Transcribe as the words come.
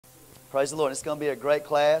Praise the Lord. It's going to be a great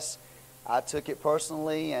class. I took it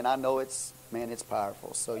personally, and I know it's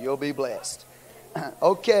powerful. So you'll be blessed.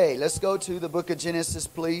 Okay, let's go to the book of Genesis,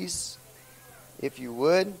 please, if you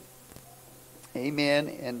would. Amen.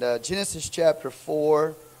 And Genesis chapter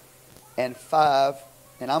 4 and 5.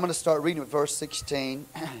 And I'm going to start reading with verse 16.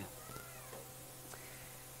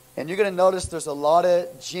 And you're going to notice there's a lot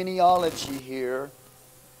of genealogy here.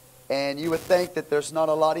 And you would think that there's not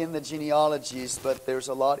a lot in the genealogies, but there's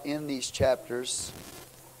a lot in these chapters,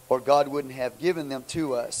 or God wouldn't have given them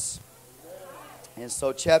to us. And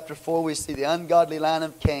so chapter 4, we see the ungodly line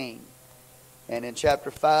of Cain. And in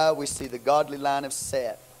chapter 5, we see the godly line of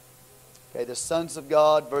Seth. Okay, the sons of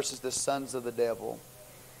God versus the sons of the devil.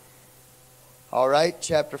 All right,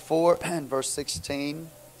 chapter 4 and verse 16.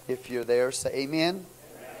 If you're there, say amen.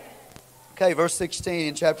 Okay, verse 16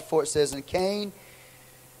 in chapter 4, it says, And Cain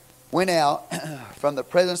went out from the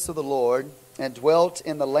presence of the Lord and dwelt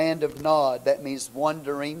in the land of Nod. That means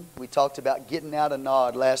wandering. We talked about getting out of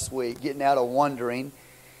Nod last week, getting out of wandering.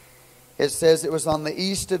 It says it was on the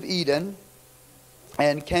east of Eden.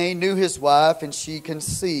 And Cain knew his wife, and she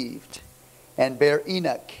conceived and bare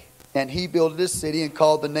Enoch. And he builded a city and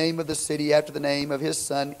called the name of the city after the name of his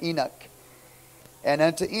son Enoch. And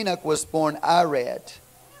unto Enoch was born Irad.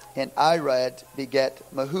 And Irad begat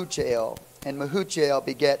Mehujael. And Mehujael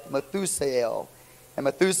begat Methusael. And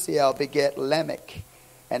Methusael begat Lamech.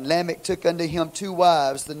 And Lamech took unto him two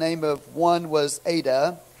wives. The name of one was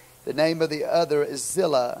Ada. The name of the other is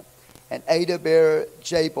Zillah. And Ada bare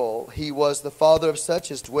Jabal. He was the father of such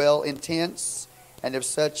as dwell in tents, and of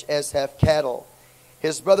such as have cattle.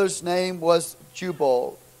 His brother's name was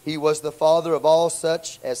Jubal. He was the father of all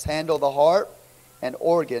such as handle the harp and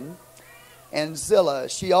organ. And Zillah,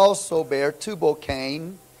 she also bare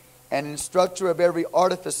Tubal-Cain, an instructor of every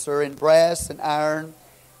artificer in brass and iron.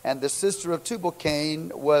 And the sister of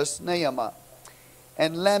Tubal-Cain was Naamah.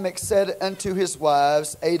 And Lamech said unto his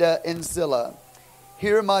wives, Ada and Zillah,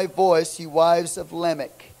 Hear my voice, ye wives of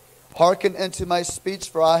Lamech. Hearken unto my speech,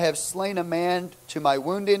 for I have slain a man to my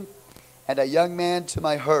wounding, and a young man to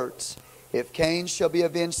my hurt. If Cain shall be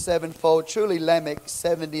avenged sevenfold, truly Lamech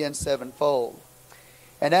 70 and sevenfold.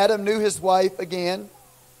 And Adam knew his wife again,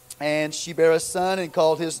 and she bare a son, and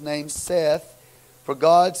called his name Seth. For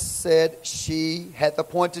God said, She hath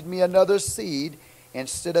appointed me another seed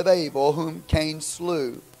instead of Abel, whom Cain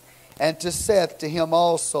slew. And to Seth, to him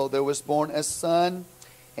also there was born a son,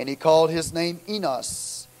 and he called his name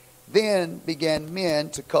Enos. Then began men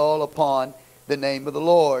to call upon the name of the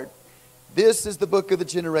Lord. This is the book of the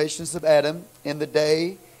generations of Adam. In the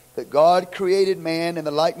day that God created man, in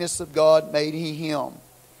the likeness of God made he him.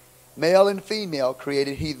 Male and female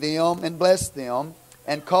created he them, and blessed them,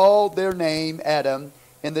 and called their name Adam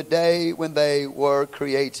in the day when they were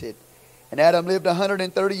created. And Adam lived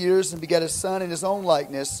 130 years, and begat a son in his own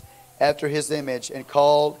likeness, after his image, and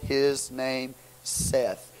called his name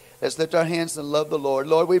Seth. Let's lift our hands and love the Lord.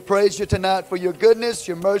 Lord, we praise you tonight for your goodness,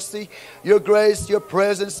 your mercy, your grace, your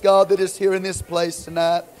presence, God, that is here in this place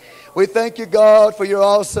tonight. We thank you, God, for your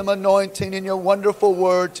awesome anointing and your wonderful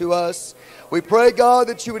word to us. We pray, God,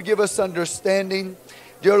 that you would give us understanding.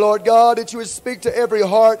 Dear Lord God, that you would speak to every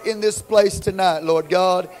heart in this place tonight, Lord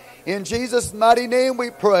God. In Jesus' mighty name we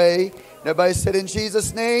pray. And everybody said, in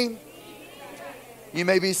Jesus' name. You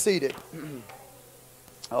may be seated.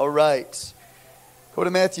 All right. Go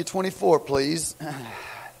to Matthew 24, please.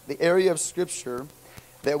 The area of Scripture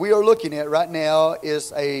that we are looking at right now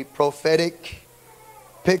is a prophetic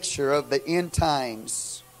picture of the end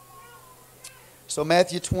times. So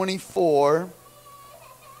Matthew 24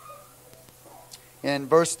 and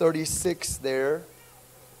verse 36 there.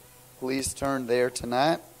 Please turn there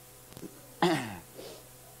tonight.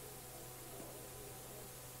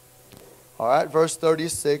 All right, verse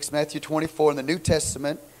 36, Matthew 24 in the New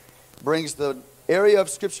Testament brings the area of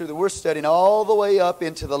Scripture that we're studying all the way up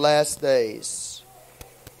into the last days.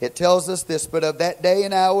 It tells us this, But of that day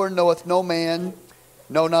and hour knoweth no man,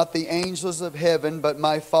 no, not the angels of heaven, but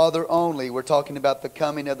my Father only. We're talking about the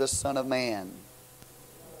coming of the Son of Man.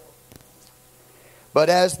 But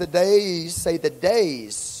as the days, say the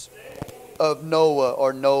days of Noah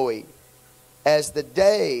or Noe. As the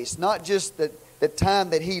days, not just the time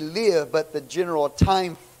that he lived, but the general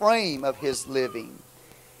time frame of his living.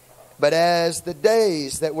 But as the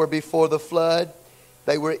days that were before the flood,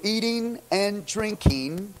 they were eating and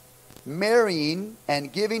drinking, marrying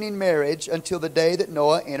and giving in marriage until the day that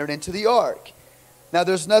Noah entered into the ark. Now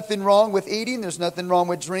there's nothing wrong with eating, there's nothing wrong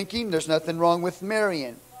with drinking, there's nothing wrong with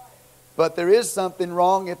marrying. But there is something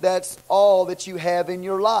wrong if that's all that you have in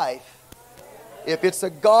your life. If it's a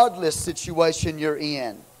godless situation you're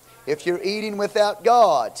in. If you're eating without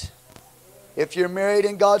God. If you're married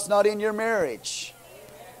and God's not in your marriage.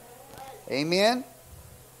 Amen?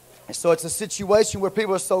 And so it's a situation where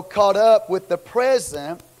people are so caught up with the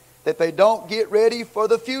present that they don't get ready for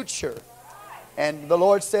the future. And the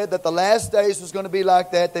Lord said that the last days was going to be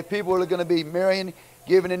like that people are going to be marrying,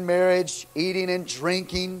 giving in marriage, eating and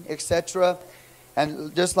drinking, etc.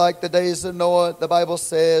 And just like the days of Noah, the Bible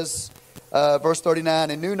says, verse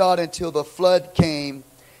 39, and knew not until the flood came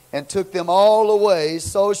and took them all away,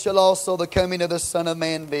 so shall also the coming of the Son of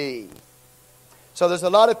Man be. So there's a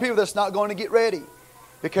lot of people that's not going to get ready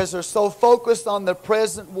because they're so focused on the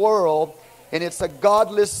present world, and it's a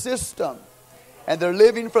godless system. And they're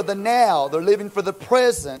living for the now, they're living for the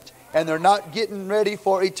present, and they're not getting ready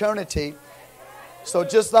for eternity. So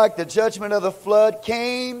just like the judgment of the flood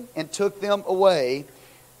came and took them away,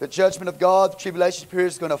 the judgment of God, the tribulation period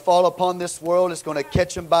is going to fall upon this world. It's going to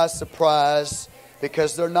catch them by surprise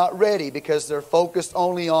because they're not ready, because they're focused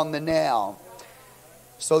only on the now.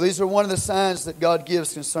 So these are one of the signs that God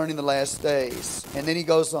gives concerning the last days. And then he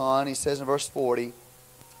goes on, he says in verse 40,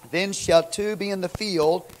 then shall two be in the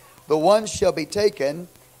field, the one shall be taken,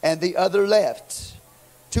 and the other left.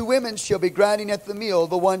 Two women shall be grinding at the mill,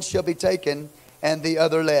 the one shall be taken, and the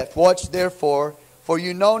other left. Watch therefore, for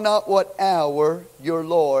you know not what hour your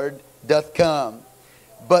Lord doth come.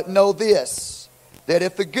 But know this, that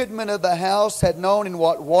if the goodman of the house had known in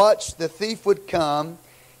what watch the thief would come,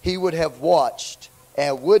 he would have watched,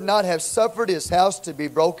 and would not have suffered his house to be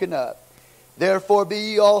broken up. Therefore be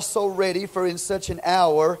ye also ready, for in such an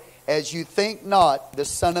hour as you think not, the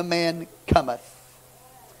Son of Man cometh.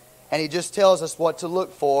 And he just tells us what to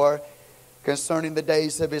look for concerning the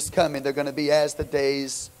days of his coming. They're going to be as the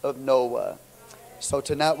days of Noah. So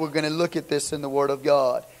tonight we're going to look at this in the Word of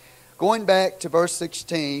God. Going back to verse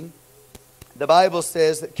 16, the Bible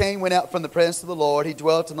says that Cain went out from the presence of the Lord. He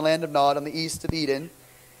dwelt in the land of Nod on the east of Eden.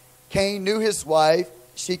 Cain knew his wife.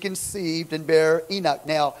 She conceived and bare Enoch.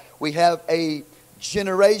 Now, we have a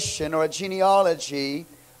generation or a genealogy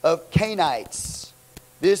of Cainites.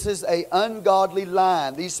 This is an ungodly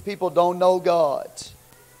line. These people don't know God.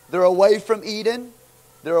 They're away from Eden.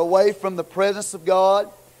 They're away from the presence of God.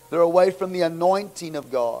 They're away from the anointing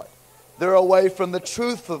of God. They're away from the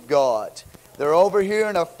truth of God. They're over here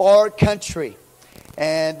in a far country,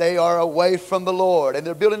 and they are away from the Lord. And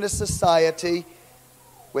they're building a society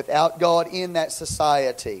without God in that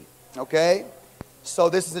society. Okay? So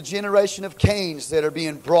this is a generation of Cains that are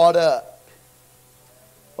being brought up.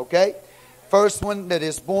 Okay? First one that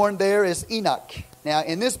is born there is Enoch. Now,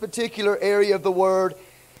 in this particular area of the word,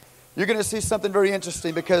 you're going to see something very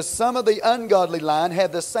interesting, because some of the ungodly line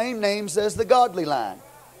have the same names as the godly line.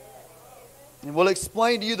 And we'll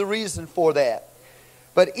explain to you the reason for that.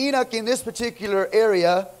 But Enoch in this particular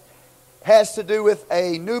area has to do with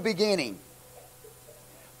a new beginning.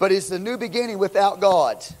 But it's a new beginning without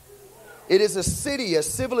God. It is a city, a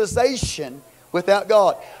civilization without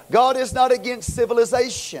God. God is not against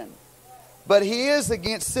civilization, but He is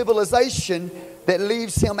against civilization that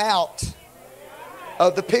leaves Him out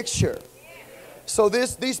of the picture. So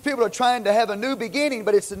these people are trying to have a new beginning,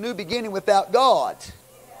 but it's a new beginning without God.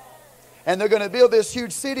 And they're going to build this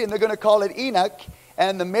huge city, and they're going to call it Enoch,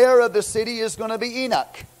 and the mayor of the city is going to be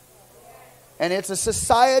Enoch. And it's a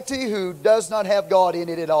society who does not have God in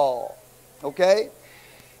it at all. Okay?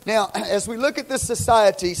 Now, as we look at this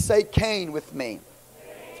society, say Cain with me.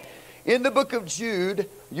 In the book of Jude,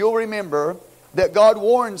 you'll remember that God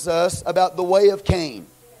warns us about the way of Cain.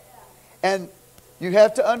 And you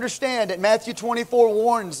have to understand that Matthew 24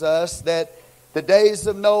 warns us that the days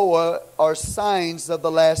of Noah are signs of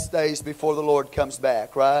the last days before the Lord comes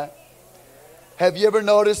back, right? Have you ever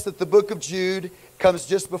noticed that the book of Jude comes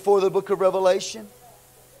just before the book of Revelation?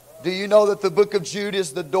 Do you know that the book of Jude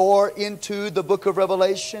is the door into the book of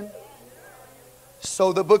Revelation?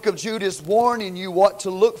 So the book of Jude is warning you what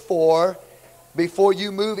to look for before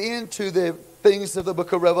you move into the things of the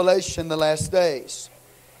book of Revelation, the last days.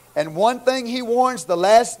 And one thing he warns the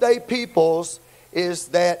last day peoples is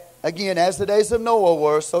that, again, as the days of Noah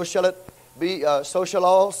were, so shall it be, so shall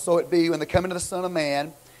also it be when the coming of the Son of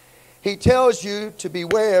Man. He tells you to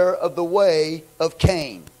beware of the way of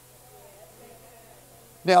Cain.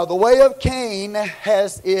 Now, the way of Cain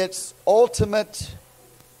has its ultimate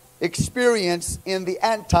experience in the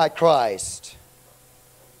Antichrist.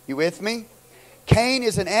 You with me? Cain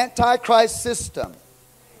is an Antichrist system.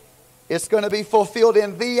 It's going to be fulfilled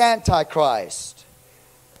in the Antichrist.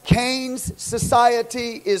 Cain's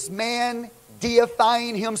society is man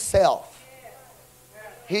deifying himself.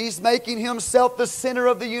 He's making himself the center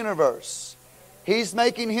of the universe. He's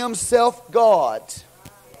making himself God.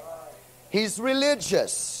 He's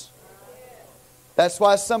religious. That's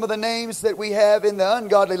why some of the names that we have in the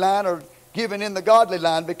ungodly line are given in the godly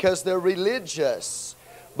line, because they're religious.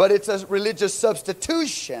 But it's a religious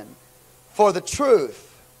substitution for the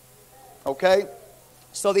truth. Okay?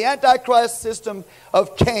 So the Antichrist system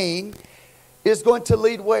of Cain is going to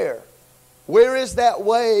lead where? Where is that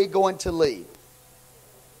way going to lead?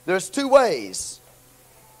 There's two ways.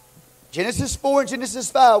 Genesis 4 and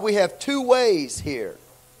Genesis 5, we have two ways here.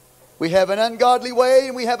 We have an ungodly way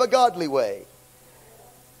and we have a godly way.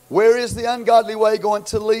 Where is the ungodly way going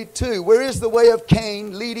to lead to? Where is the way of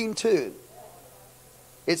Cain leading to?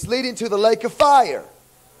 It's leading to the lake of fire.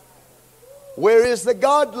 Where is the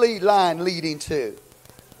godly line leading to?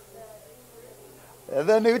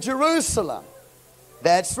 The New Jerusalem.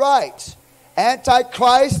 That's right.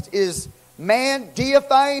 Antichrist is man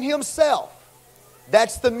deifying himself.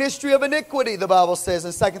 That's the mystery of iniquity, the Bible says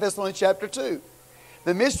in 2 Thessalonians chapter 2.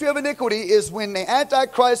 The mystery of iniquity is when the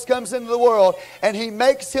Antichrist comes into the world and he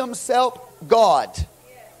makes himself God.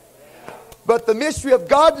 But the mystery of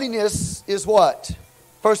godliness is what?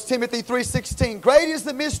 1 Timothy 3:16. Great is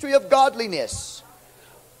the mystery of godliness.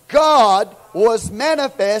 God was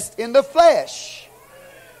manifest in the flesh.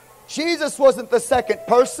 Jesus wasn't the second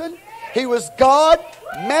person. He was God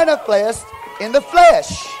manifest in the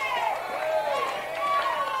flesh.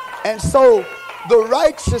 And so the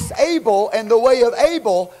righteous Abel and the way of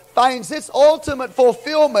Abel finds its ultimate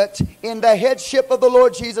fulfillment in the headship of the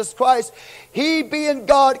Lord Jesus Christ. He being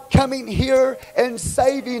God coming here and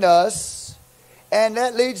saving us. And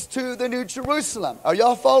that leads to the New Jerusalem. Are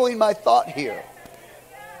y'all following my thought here?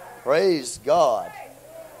 Praise God.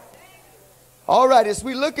 All right, as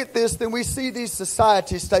we look at this, then we see these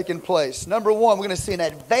societies taking place. Number one, we're going to see an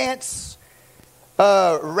advance,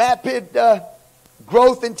 rapid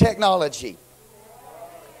growth in technology.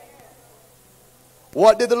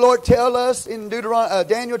 What did the Lord tell us in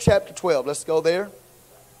Daniel chapter 12? Let's go there.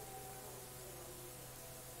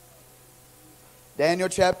 Daniel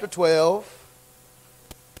chapter 12.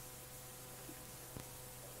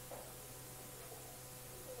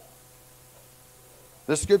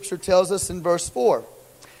 The scripture tells us in verse 4.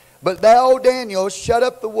 But thou, Daniel, shut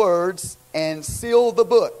up the words and seal the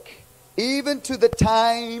book, even to the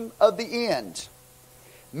time of the end.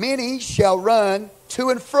 Many shall run to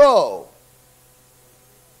and fro.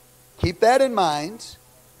 Keep that in mind.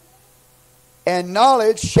 And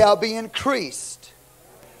knowledge shall be increased.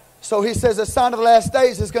 So he says a sign of the last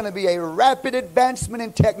days is going to be a rapid advancement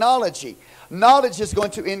in technology. Knowledge is going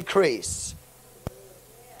to increase.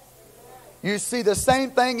 You see the same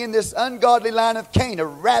thing in this ungodly line of Cain. A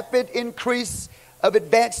rapid increase of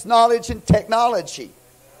advanced knowledge and technology.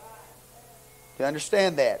 You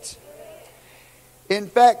understand that? In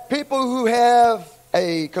fact, people who have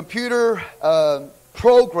a computer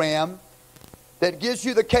program that gives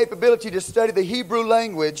you the capability to study the Hebrew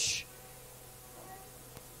language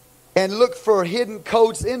and look for hidden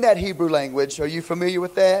codes in that Hebrew language. Are you familiar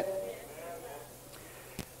with that?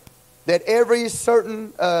 That every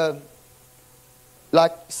certain,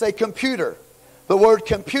 like say computer, the word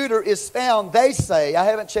computer is found, they say, I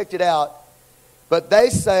haven't checked it out, but they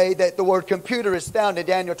say that the word computer is found in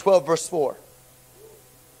Daniel 12 verse 4.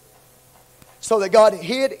 So that God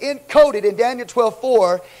hid, encoded in Daniel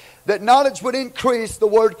 12:4 that knowledge would increase the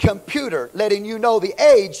word computer, letting you know the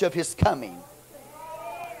age of his coming.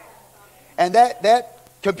 And that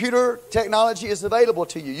computer technology is available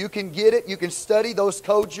to you. You can get it. You can study those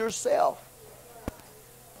codes yourself.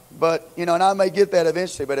 But, and I may get that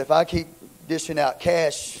eventually, but if I keep dishing out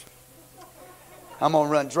cash, I'm going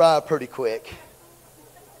to run dry pretty quick.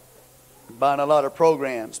 Buying a lot of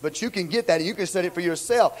programs. But you can get that and you can study it for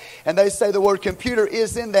yourself. And they say the word computer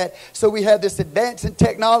is in that. So we have this advance in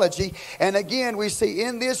technology. And again, we see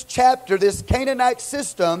in this chapter, this Canaanite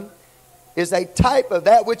system is a type of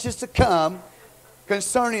that which is to come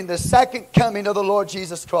concerning the second coming of the Lord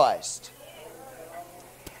Jesus Christ.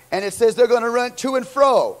 And it says they're going to run to and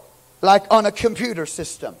fro like on a computer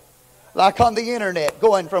system. Like on the internet,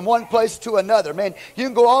 going from one place to another. Man, you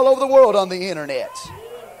can go all over the world on the internet.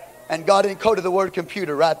 And God encoded the word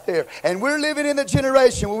computer right there. And we're living in the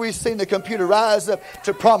generation where we've seen the computer rise up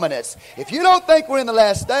to prominence. If you don't think we're in the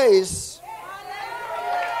last days,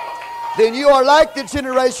 then you are like the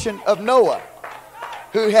generation of Noah,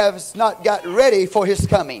 who has not got ready for his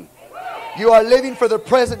coming. You are living for the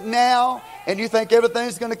present now, and you think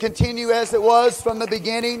everything's going to continue as it was from the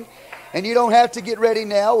beginning, and you don't have to get ready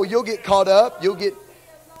now. Well, you'll get caught up. You'll get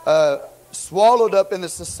swallowed up in the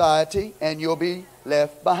society, and you'll be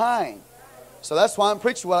left behind. So that's why I'm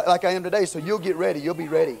preaching like I am today. So you'll get ready. You'll be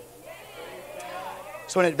ready.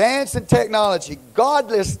 So an advance in technology,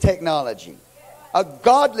 godless technology. a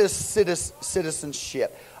godless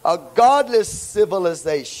citizenship, a godless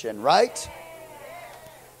civilization, right?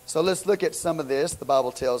 So let's look at some of this. The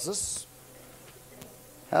Bible tells us.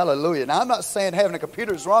 Hallelujah. Now, I'm not saying having a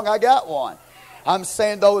computer is wrong. I got one. I'm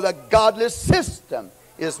saying, though, the godless system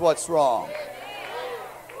is what's wrong.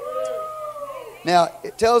 Now,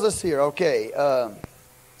 it tells us here, okay,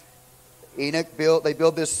 they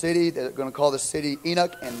built this city. They're going to call the city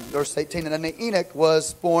Enoch. And verse 18, and then Enoch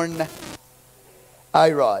was born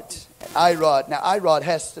Irod. Now, Irod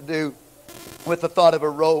has to do with the thought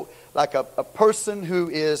of like a person who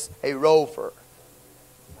is a rover.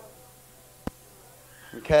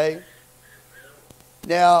 Okay?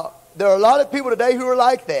 Now, there are a lot of people today who are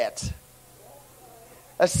like that.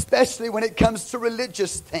 Especially when it comes to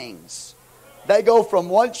religious things. They go from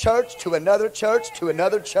one church to another church to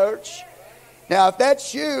another church. Now, if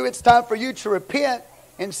that's you, it's time for you to repent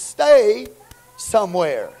and stay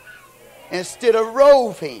somewhere instead of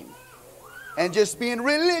roving and just being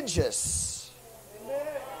religious.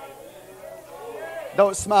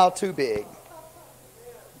 Don't smile too big.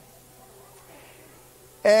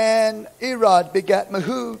 And Irod begat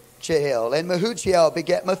Mehujael, and Mehujael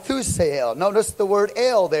begat Methusael. Notice the word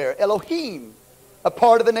El there, Elohim. A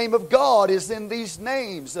part of the name of God is in these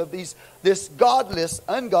names of this godless,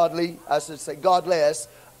 ungodly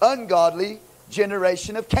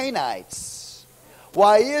generation of Canaanites.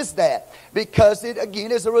 Why is that? Because it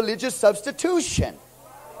again is a religious substitution.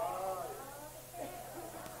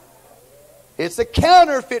 It's a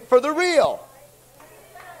counterfeit for the real.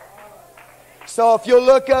 So if you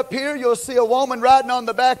look up here, you'll see a woman riding on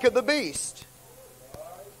the back of the beast.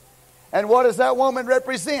 And what does that woman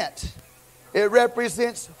represent? It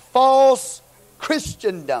represents false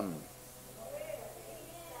Christendom.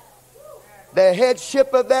 The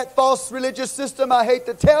headship of that false religious system, I hate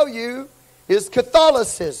to tell you, is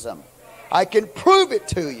Catholicism. I can prove it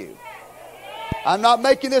to you. I'm not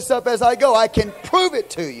making this up as I go. I can prove it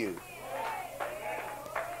to you.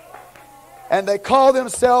 And they call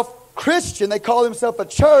themselves Christian. They call themselves a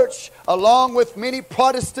church along with many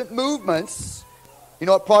Protestant movements. You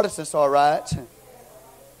know what Protestants are, right?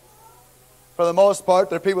 For the most part,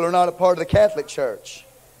 they're people who are not a part of the Catholic Church.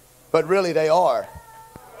 But really they are.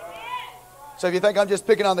 So if you think I'm just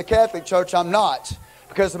picking on the Catholic Church, I'm not.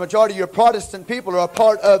 Because the majority of your Protestant people are a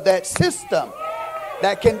part of that system.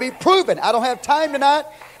 That can be proven. I don't have time tonight.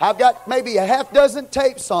 I've got maybe a half dozen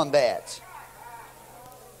tapes on that.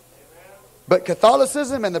 But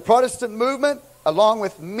Catholicism and the Protestant movement, along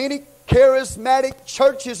with many charismatic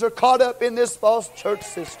churches, are caught up in this false church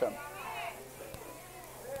system.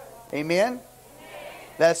 Amen?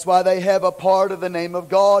 That's why they have a part of the name of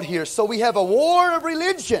God here. So we have a war of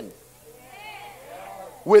religion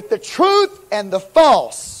with the truth and the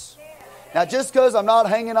false. Now, just because I'm not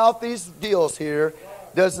hanging off these deals here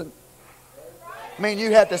doesn't mean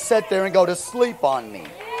you have to sit there and go to sleep on me.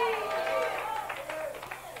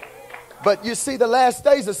 But you see, the last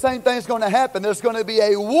days, the same thing's going to happen. There's going to be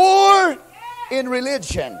a war in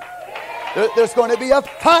religion. There's going to be a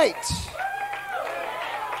fight.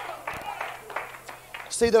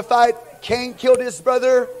 See the fight? Cain killed his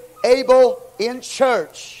brother Abel in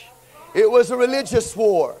church. It was a religious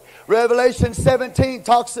war. Revelation 17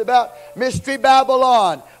 talks about Mystery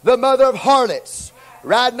Babylon, the mother of harlots,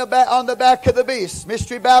 riding on the back of the beast.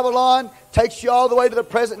 Mystery Babylon takes you all the way to the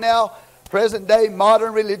present day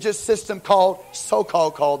modern religious system called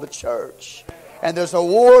the church. And there's a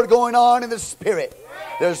war going on in the spirit.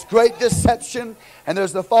 There's great deception, and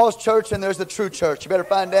there's the false church, and there's the true church. You better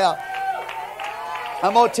find out.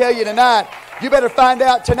 I'm going to tell you tonight, you better find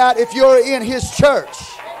out tonight if you're in His church.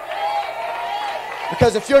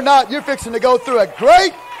 Because if you're not, you're fixing to go through a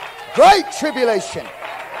great, great tribulation.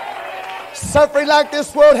 Suffering like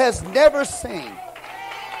this world has never seen.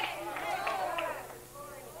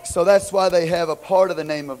 So that's why they have a part of the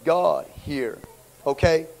name of God here.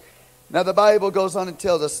 Okay? Now the Bible goes on and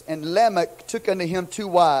tells us, and Lamech took unto him 2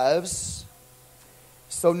 wives.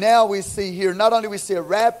 So now we see here, not only we see a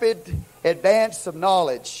rapid advance of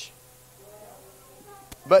knowledge,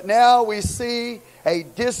 but now we see a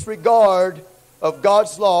disregard of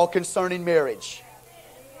God's law concerning marriage.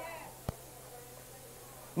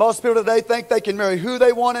 Most people today think they can marry who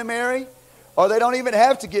they want to marry, or they don't even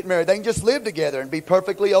have to get married. They can just live together and be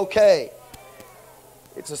perfectly okay.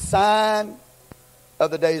 It's a sign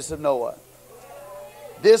of the days of Noah.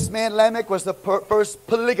 This man Lamech was the first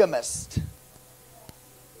polygamist.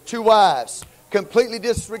 2 wives. Completely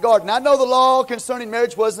disregarded. Now I know the law concerning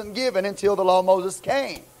marriage wasn't given until the law of Moses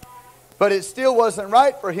came. But it still wasn't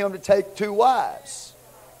right for him to take 2 wives.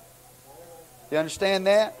 You understand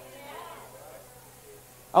that?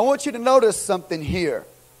 I want you to notice something here.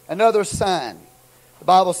 Another sign. The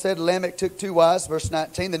Bible said Lamech took 2 wives, verse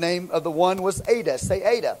 19. The name of the one was Ada. Say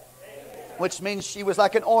Ada. Which means she was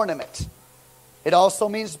like an ornament. It also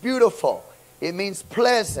means beautiful. It means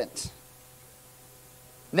pleasant.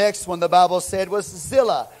 Next one the Bible said was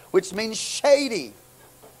Zillah, which means shady.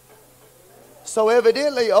 So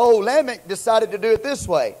evidently, old Lamech decided to do it this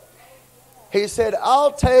way. He said,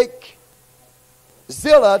 I'll take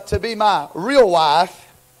Zillah to be my real wife,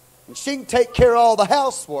 and she can take care of all the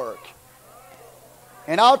housework.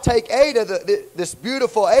 And I'll take Ada, this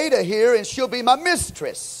beautiful Ada here, and she'll be my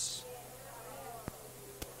mistress.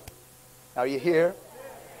 Are you here?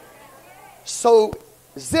 So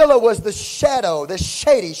Zillah was the shadow, the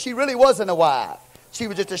shady. She really wasn't a wife. She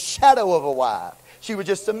was just a shadow of a wife. She was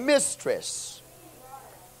just a mistress.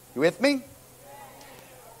 You with me?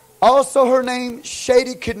 Also, her name,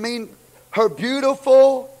 shady, could mean her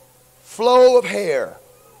beautiful flow of hair.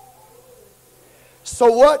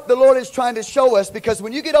 So what the Lord is trying to show us, because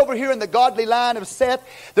when you get over here in the godly line of Seth,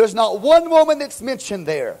 there's not one woman that's mentioned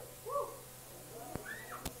there.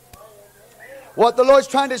 What the Lord's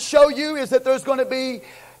trying to show you is that there's going to be,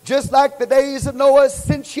 just like the days of Noah's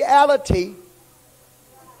sensuality,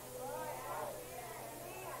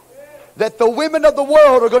 that the women of the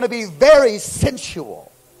world are going to be very sensual.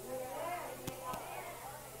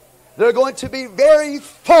 They're going to be very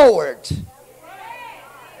forward.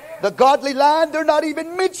 The godly line, they're not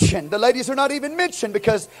even mentioned. The ladies are not even mentioned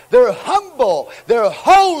because they're humble, they're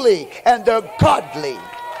holy, and they're godly.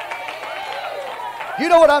 You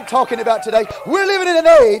know what I'm talking about today? We're living in an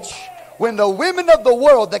age when the women of the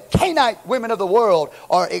world, the Canaanite women of the world,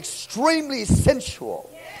 are extremely sensual.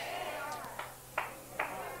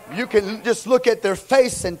 You can just look at their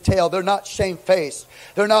face and tell they're not shamefaced.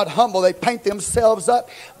 They're not humble. They paint themselves up.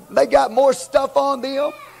 They got more stuff on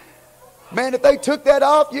them. Man, if they took that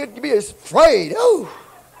off, you'd be afraid. Ooh.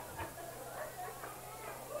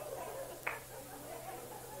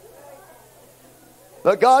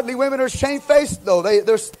 The godly women are shamefaced, though.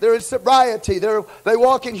 They're in sobriety. They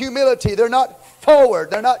walk in humility. They're not forward.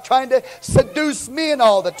 They're not trying to seduce men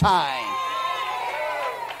all the time.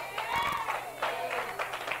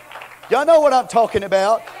 Y'all know what I'm talking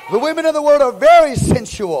about. The women of the world are very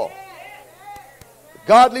sensual.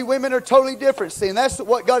 Godly women are totally different. See, and that's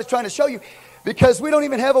what God is trying to show you. Because we don't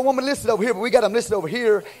even have a woman listed over here, but we got them listed over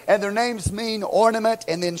here. And their names mean ornament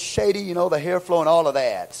and then shady, you know, the hair flow and all of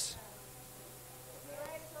that.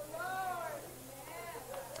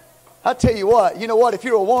 I tell you what, if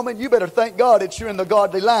you're a woman, you better thank God that you're in the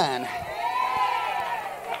godly line.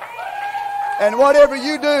 And whatever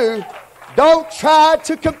you do, don't try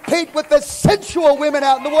to compete with the sensual women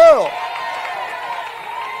out in the world.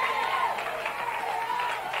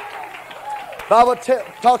 The Bible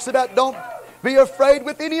talks about don't be afraid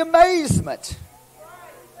with any amazement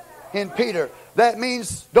in Peter. That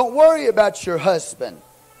means don't worry about your husband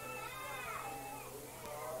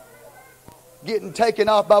getting taken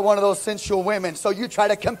off by one of those sensual women. So you try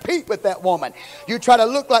to compete with that woman. You try to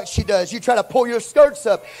look like she does. You try to pull your skirts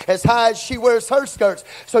up as high as she wears her skirts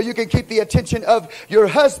so you can keep the attention of your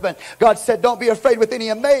husband. God said, don't be afraid with any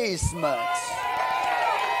amazement.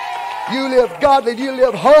 You live godly. You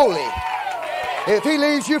live holy. If he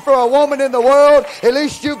leaves you for a woman in the world, at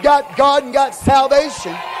least you've got God and got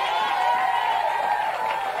salvation.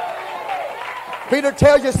 Peter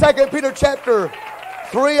tells you, 2 Peter chapter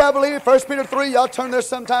 3, I believe, 1 Peter 3, y'all turn there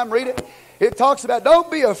sometime, read it. It talks about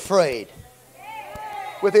don't be afraid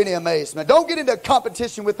with any amazement. Don't get into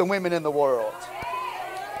competition with the women in the world.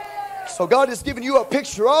 So God has given you a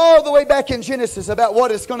picture all the way back in Genesis about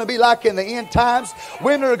what it's going to be like in the end times.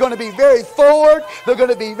 Women are going to be very forward. They're going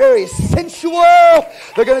to be very sensual.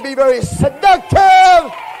 They're going to be very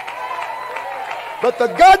seductive. But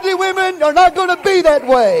the godly women are not going to be that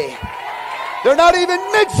way. They're not even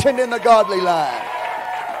mentioned in the godly line.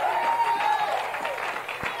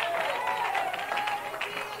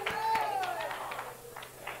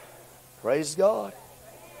 Praise God.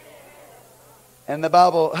 And the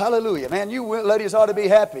Bible, hallelujah. Man, you ladies ought to be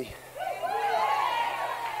happy.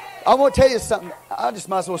 I want to tell you something. I just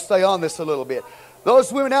might as well stay on this a little bit.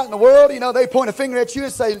 Those women out in the world, they point a finger at you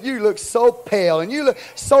and say, you look so pale, and you look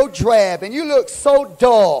so drab, and you look so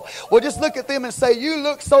dull. Well, just look at them and say, you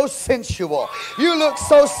look so sensual. You look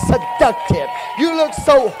so seductive. You look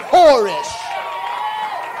so whorish.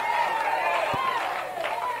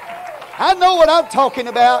 I know what I'm talking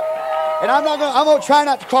about. And I'm going to try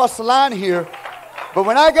not to cross the line here.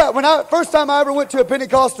 But first time I ever went to a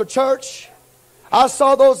Pentecostal church, I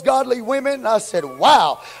saw those godly women, and I said,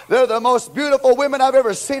 wow, they're the most beautiful women I've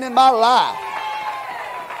ever seen in my life.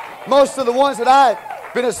 Most of the ones that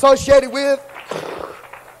been associated with.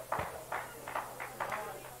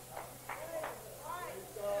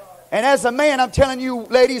 And as a man, I'm telling you,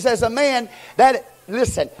 ladies, as a man,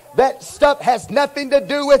 listen, that stuff has nothing to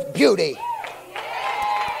do with beauty.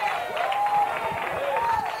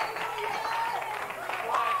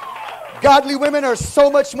 Godly women are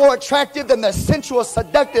so much more attractive than the sensual,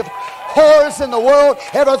 seductive whores in the world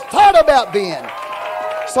ever thought about being.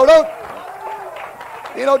 So don't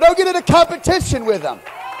get into competition with them.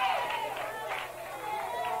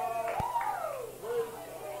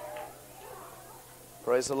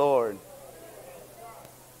 Praise the Lord.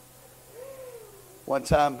 One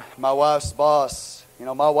time, my wife's boss,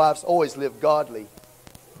 my wife's always lived godly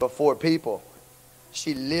before people.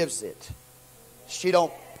 She lives it. She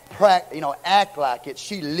don't act like it.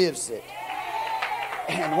 She lives it.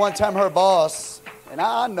 And one time her boss, and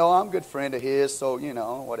I know I'm a good friend of his, so,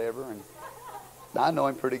 whatever. And I know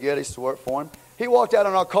him pretty good. I used to work for him. He walked out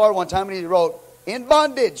on our car one time and he wrote, "In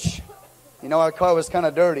bondage." Our car was kind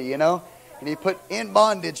of dirty, And he put "in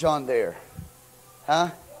bondage" on there. Huh?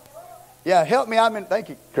 Yeah, help me. Thank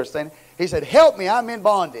you, Christina. He said, "Help me, I'm in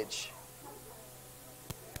bondage."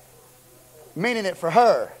 Meaning it for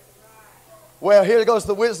her. Well, here goes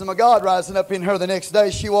the wisdom of God rising up in her the next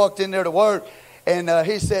day. She walked in there to work. And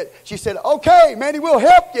she said, "Okay, Manny, we'll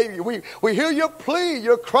help you. We hear your plea,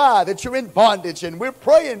 your cry that you're in bondage. And we're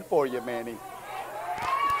praying for you, Manny."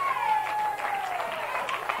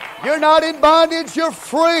 You're not in bondage. You're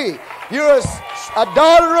free. You're a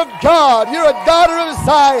daughter of God. You're a daughter of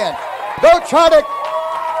Zion. Don't try to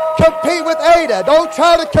compete with Ada. Don't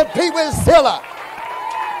try to compete with Zilla.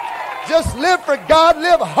 Just live for God.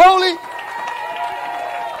 Live holy.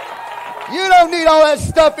 You don't need all that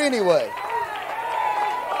stuff anyway.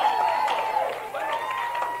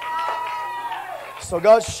 So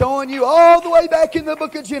God's showing you all the way back in the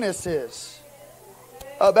book of Genesis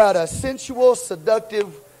about a sensual,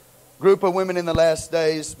 seductive group of women in the last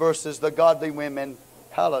days versus the godly women.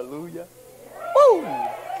 Hallelujah. Woo!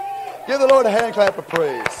 Give the Lord a hand clap of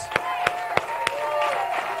praise.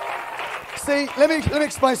 See, let me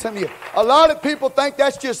explain something to you. A lot of people think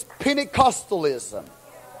that's just Pentecostalism.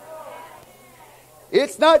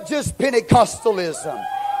 It's not just Pentecostalism.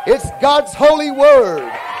 It's God's holy word.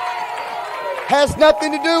 Has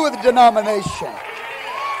nothing to do with the denomination.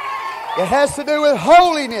 It has to do with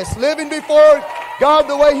holiness, living before God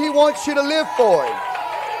the way He wants you to live for Him.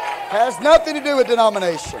 Has nothing to do with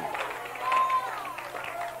denomination.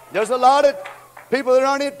 There's a lot of people that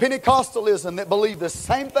aren't in Pentecostalism that believe the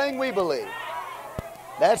same thing we believe.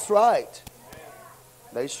 That's right.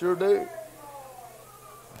 They sure do.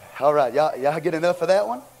 All right, y'all get enough of that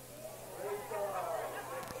one?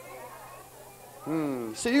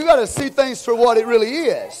 So you got to see things for what it really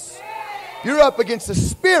is. You're up against the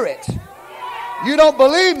spirit. You don't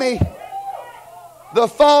believe me? The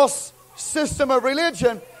false system of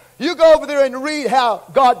religion. You go over there and read how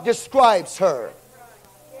God describes her.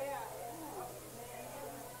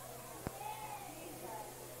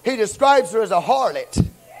 He describes her as a harlot.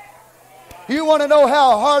 You want to know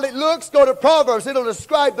how a harlot looks? Go to Proverbs. It'll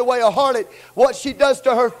describe the way a harlot, what she does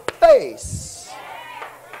to her face.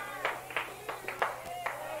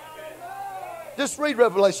 Just read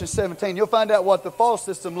Revelation 17. You'll find out what the false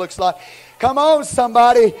system looks like. Come on,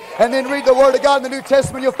 somebody. And then read the Word of God in the New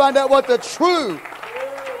Testament. You'll find out what the true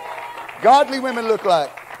godly women look like.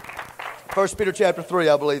 1 Peter chapter 3,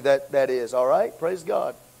 I believe that is. All right? Praise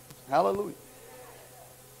God. Hallelujah.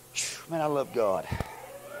 Man, I love God.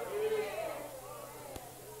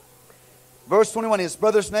 Verse 21, his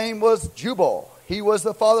brother's name was Jubal. He was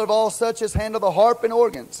the father of all such as handle the harp and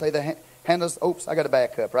organ. Say the handles. Oops, I got to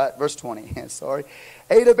back up, right? Verse 20. Sorry.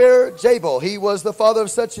 Adaber Jabal. He was the father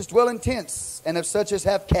of such as dwell in tents and of such as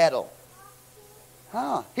have cattle.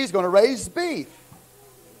 He's going to raise beef.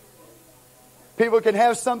 People can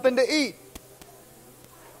have something to eat.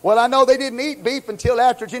 Well, I know they didn't eat beef until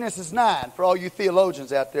after Genesis 9. For all you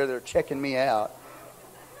theologians out there that are checking me out.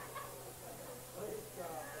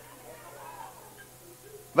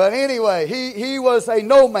 But anyway, he was a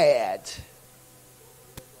nomad.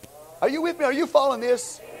 Are you with me? Are you following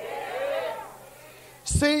this?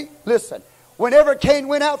 See, listen. Whenever Cain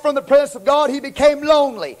went out from the presence of God, he became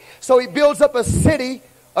lonely. So he builds up a city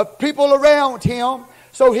of people around him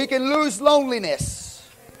so he can lose loneliness.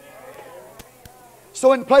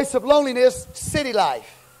 So in place of loneliness, city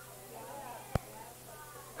life.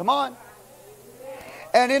 Come on.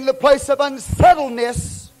 And in the place of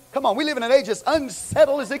unsettledness, come on, we live in an age as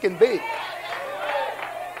unsettled as it can be.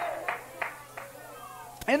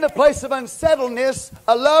 In the place of unsettledness,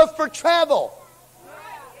 a love for travel.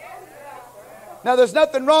 Now there's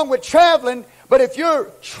nothing wrong with traveling, But if you're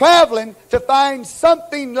traveling to find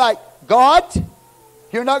something like God,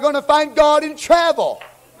 you're not going to find God in travel.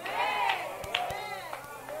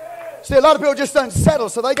 See, a lot of people are just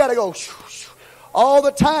unsettled, so they got to go all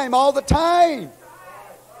the time, all the time.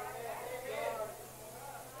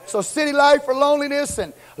 So city life for loneliness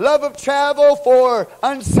and love of travel for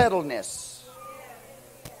unsettledness.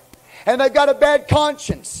 And they've got a bad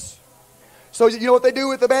conscience. So you know what they do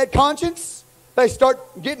with a bad conscience? They start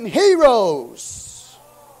getting heroes.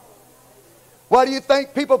 Why do you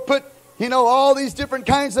think people put, all these different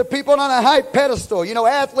kinds of people on a high pedestal?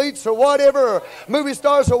 Athletes or whatever, or movie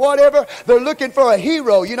stars or whatever. They're looking for a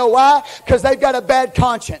hero. You know why? Because they've got a bad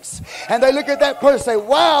conscience. And they look at that person and say,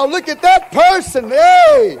 wow, look at that person.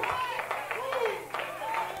 Hey!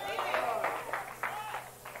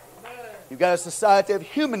 You've got a society of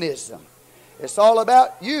humanism. It's all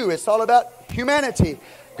about you. It's all about humanity.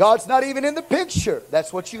 God's not even in the picture.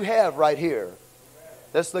 That's what you have right here.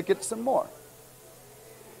 Let's look at some more.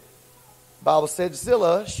 The Bible said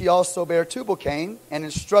Zillah, she also bare Tubal-Cain, an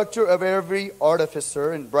instructor of every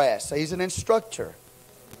artificer in brass. So he's an instructor.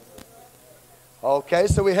 Okay,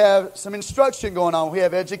 so we have some instruction going on. We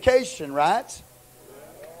have education, right?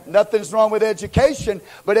 Nothing's wrong with education,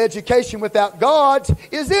 but education without God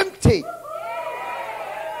is empty.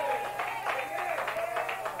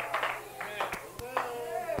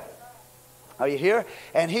 Are you here?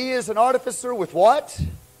 And he is an artificer with what?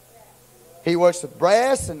 He works with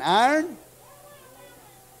brass and iron.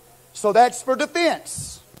 So that's for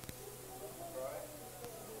defense.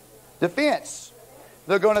 Defense.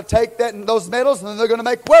 They're going to take those metals and then they're going to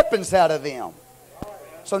make weapons out of them.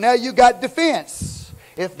 So now you got defense.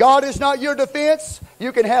 If God is not your defense,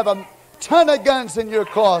 you can have a ton of guns in your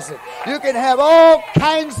closet. You can have all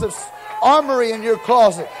kinds of armory in your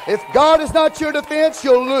closet. If God is not your defense,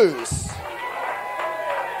 you'll lose.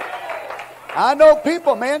 I know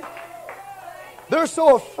people, man, they're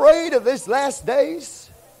so afraid of these last days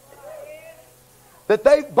that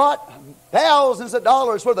they've bought thousands of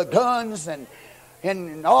dollars worth of guns and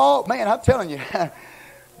all. Man, I'm telling you,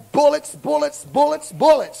 bullets.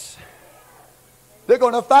 They're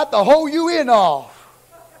going to fight the whole UN off.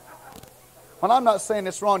 Well, I'm not saying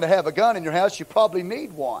it's wrong to have a gun in your house. You probably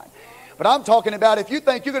need one. But I'm talking about if you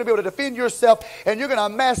think you're going to be able to defend yourself and you're going to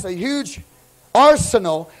amass a huge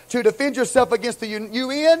arsenal to defend yourself against the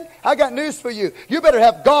UN, I got news for you. You better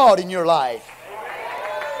have God in your life.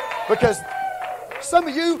 Because some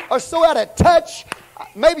of you are so out of touch.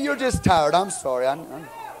 Maybe you're just tired. I'm sorry.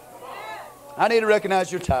 I need to recognize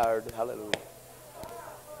you're tired. Hallelujah.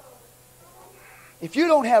 If you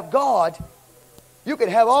don't have God, you can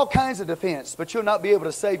have all kinds of defense, but you'll not be able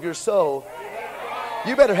to save your soul.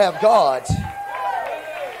 You better have God.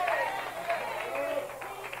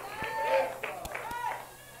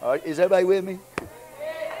 All right, is everybody with me?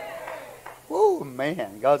 Whoa,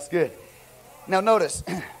 man, God's good. Now notice.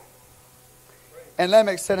 And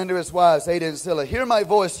Lamech said unto his wives, Ada and Zillah, hear my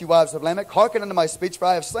voice, you wives of Lamech. Hearken unto my speech, for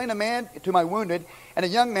I have slain a man to my wounded, and a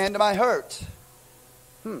young man to my hurt.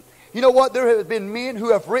 You know what? There have been men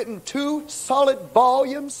who have written 2 solid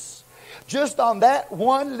volumes just on that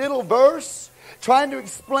one little verse, trying to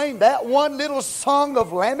explain that one little song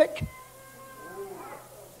of Lamech.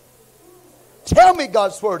 Tell me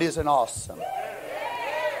God's Word isn't awesome.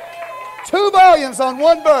 2 volumes on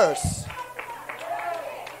one verse.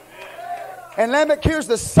 And Lamech here's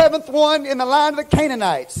the 7th one in the line of the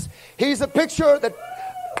Canaanites. He's a picture that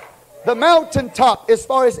the mountaintop as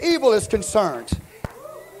far as evil is concerned.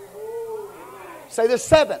 Say the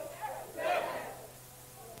 7th.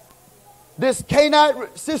 This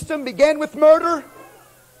Canaanite system began with murder.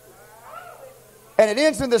 And it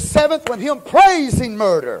ends in the 7th with him praising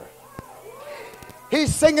murder.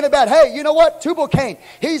 He's singing about, hey, you know what? Tubal-Cain,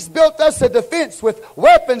 he's built us a defense with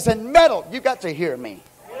weapons and metal. You got to hear me.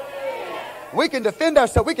 We can defend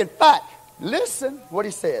ourselves. We can fight. Listen what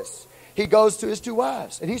he says. He goes to his 2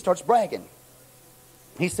 wives and he starts bragging.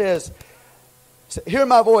 He says, hear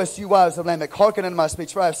my voice, you wives of Lamech. Hearken unto my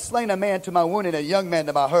speech. For I have slain a man to my wound and a young man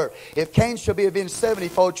to my hurt. If Cain shall be avenged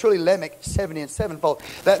 70-fold, truly Lamech 70 and 7-fold.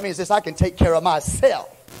 That means this, I can take care of myself.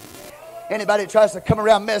 Anybody that tries to come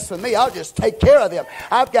around mess with me, I'll just take care of them.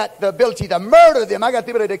 I've got the ability to murder them. I got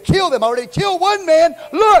the ability to kill them. I already killed one man.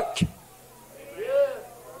 Look.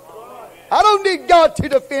 I don't need God to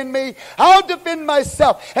defend me. I'll defend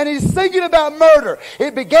myself. And he's singing about murder.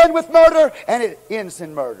 It began with murder and it ends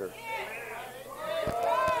in murder.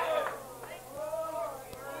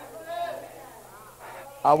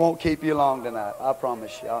 I won't keep you long tonight. I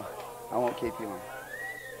promise you. I won't keep you long.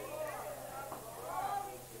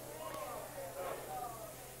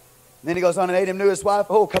 Then he goes on and Adam knew his wife.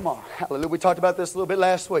 Oh, come on. Hallelujah. We talked about this a little bit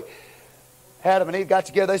last week. Adam and Eve got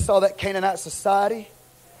together. They saw that Canaanite society.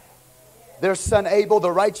 Their son Abel,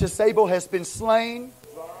 the righteous Abel, has been slain.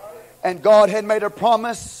 And God had made a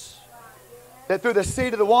promise that through the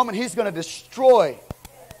seed of the woman, He's going to destroy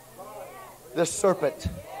the serpent.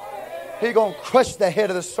 He's going to crush the head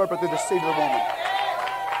of the serpent through the seed of the woman.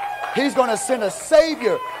 He's going to send a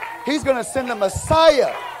Savior. He's going to send a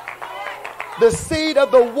Messiah. The seed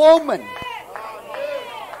of the woman.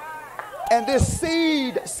 And this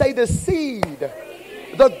seed, say the seed,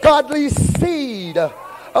 the godly seed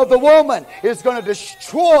of the woman is going to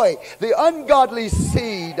destroy the ungodly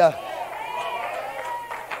seed.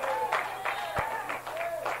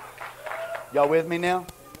 Y'all with me now?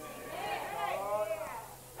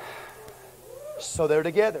 So they're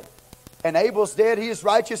together. And Abel's dead, he is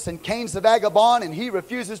righteous, and Cain's the vagabond, and he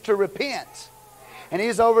refuses to repent. And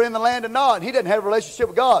he's over in the land of Nod, and he doesn't have a relationship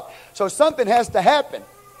with God. So something has to happen.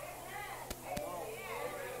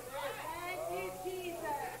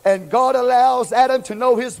 And God allows Adam to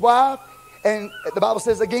know his wife, and the Bible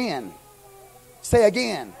says again. Say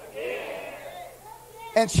again.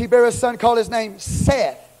 And she bare a son, called his name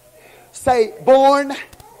Seth. Say, born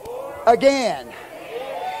again.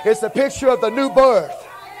 It's a picture of the new birth.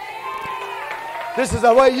 This is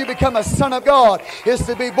the way you become a son of God, is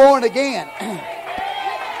to be born again.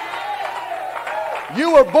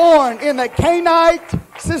 You were born in the Canaanite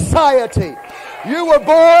society. You were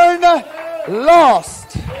born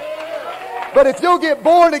lost. But if you'll get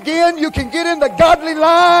born again, you can get in the godly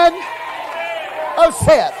line of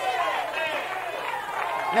Seth.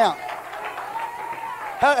 Now,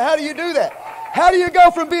 how do you do that? How do you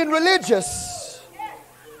go from being religious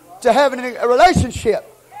to having a relationship?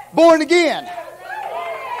 Born again.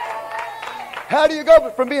 How do you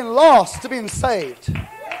go from being lost to being saved?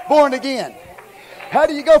 Born again. How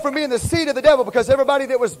do you go from being the seed of the devil? Because everybody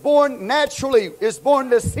that was born naturally is born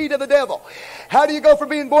the seed of the devil. How do you go from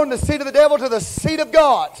being born the seed of the devil to the seed of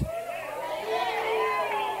God?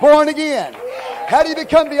 Born again. How do you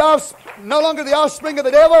become no longer the offspring of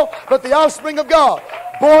the devil, but the offspring of God?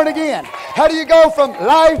 Born again. How do you go from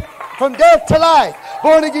death to life?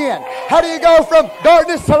 Born again. How do you go from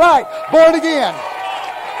darkness to light? Born again.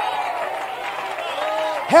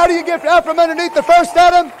 How do you get out from underneath the first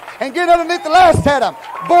Adam and get underneath the last Adam?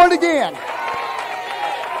 Born again.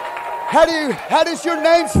 How does your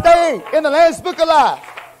name stay in the Lamb's Book of Life?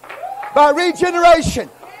 By regeneration.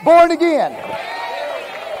 Born again.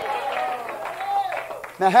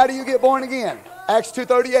 Now, how do you get born again? Acts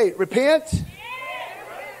 2:38. Repent.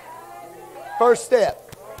 First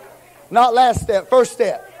step. Not last step. First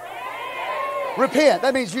step. Repent.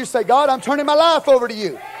 That means you say, God, I'm turning my life over to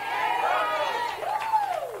you.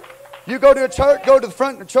 You go to a church, go to the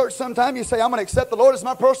front of the church sometime, you say, I'm going to accept the Lord as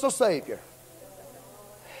my personal Savior.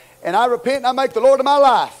 And I repent and I make the Lord of my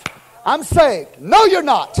life. I'm saved. No, you're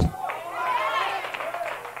not.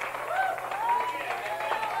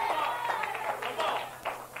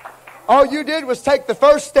 All you did was take the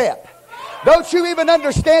first step. Don't you even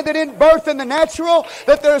understand that in birth in the natural,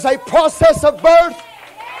 that there's a process of birth?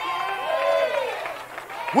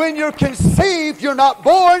 When you're conceived, you're not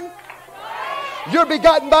born. You're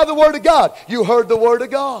begotten by the Word of God. You heard the Word of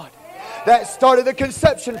God. That started the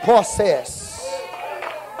conception process.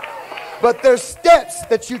 But there's steps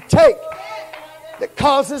that you take that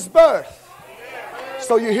causes birth.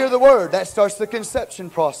 So you hear the Word. That starts the conception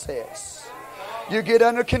process. You get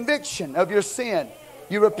under conviction of your sin.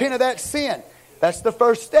 You repent of that sin. That's the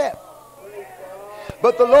first step.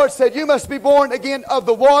 But the Lord said, you must be born again of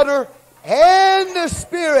the water and the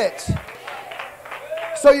Spirit.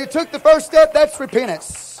 So you took the first step, that's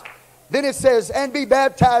repentance. Then it says, and be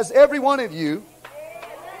baptized, every one of you,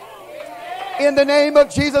 in the name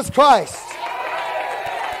of Jesus Christ.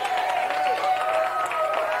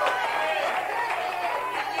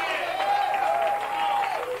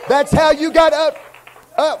 That's how you got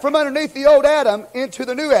up from underneath the old Adam into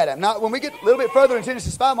the new Adam. Now, when we get a little bit further in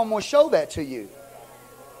Genesis 5, I'm going to show that to you.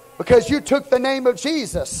 Because you took the name of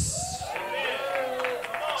Jesus.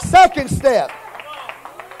 Second step.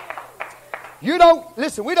 We don't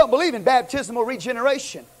believe in baptismal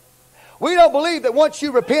regeneration. We don't believe that once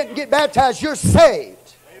you repent and get baptized, you're saved.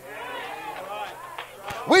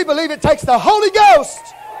 We believe it takes the Holy Ghost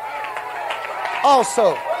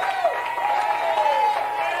also.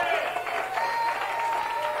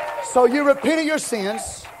 So you repent of your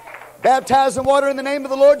sins, baptize in water in the name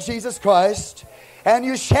of the Lord Jesus Christ, and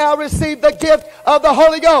you shall receive the gift of the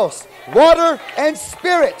Holy Ghost, water and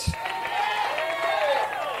Spirit.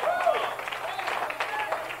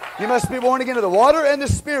 You must be born again of the water and the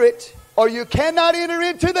Spirit or you cannot enter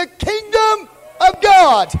into the kingdom of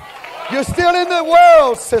God. You're still in the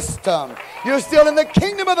world system. You're still in the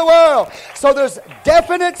kingdom of the world. So there's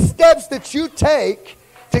definite steps that you take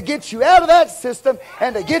to get you out of that system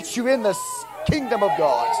and to get you in the kingdom of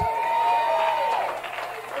God.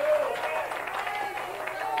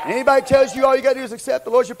 Anybody tells you all you got to do is accept the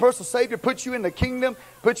Lord as your personal Savior, put you in the kingdom,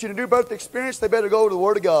 put you in a new birth experience, they better go to the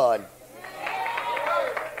Word of God.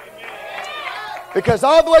 Because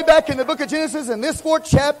all the way back in the book of Genesis, in this 4th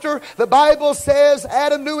chapter, the Bible says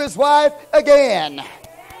Adam knew his wife again.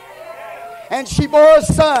 And she bore a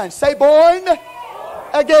son. Say, born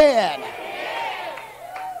again.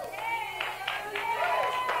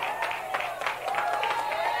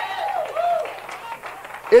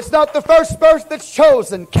 It's not the first birth that's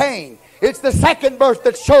chosen, Cain. It's the second birth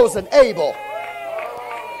that's chosen, Abel.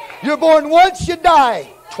 You're born once, you die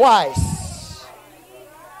twice.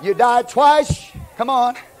 You die twice. Come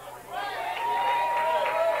on.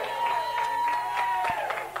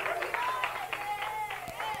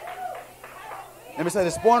 Let me say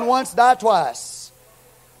this. Born once, die twice.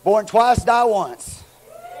 Born twice, die once.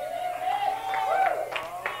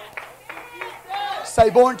 Say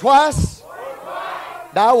born twice,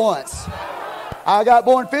 die once. I got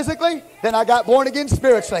born physically, then I got born again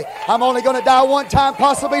spiritually. I'm only going to die one time,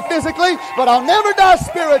 possibly physically, but I'll never die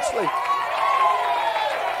spiritually.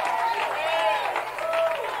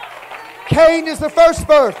 Cain is the first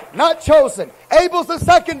birth, not chosen. Abel's the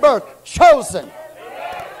second birth, chosen.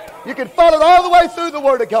 You can follow it all the way through the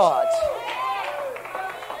Word of God.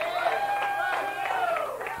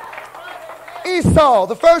 Esau,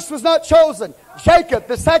 the first was not chosen. Jacob,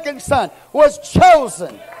 the second son, was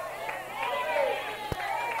chosen.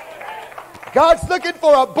 God's looking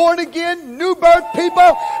for a born-again, new birth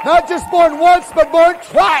people, not just born once, but born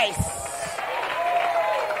twice.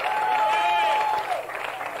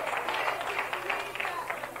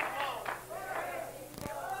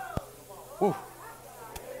 Whew.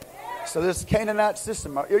 So this Canaanite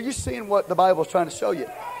system, are you seeing what the Bible is trying to show you?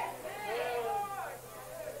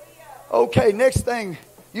 Okay, next thing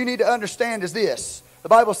you need to understand is this. The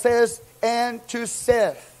Bible says, and to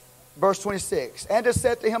Seth, verse 26, and to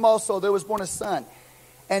Seth to him also there was born a son,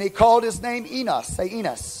 and he called his name Enos. Say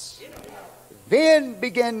Enos. Then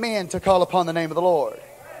began men to call upon the name of the Lord.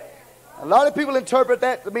 A lot of people interpret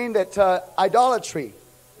that to mean that idolatry,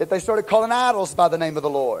 that they started calling idols by the name of the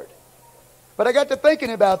Lord. But I got to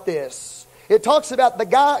thinking about this. It talks about the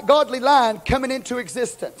godly line coming into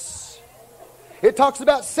existence. It talks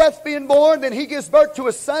about Seth being born, then he gives birth to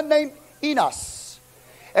a son named Enos.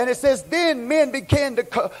 And it says, then men began to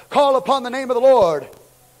call upon the name of the Lord,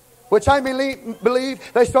 which I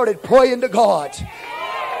believe they started praying to God.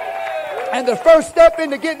 And the first step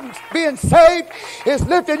into being saved is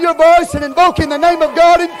lifting your voice and invoking the name of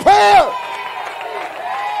God in prayer.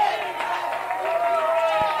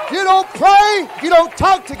 You don't pray, you don't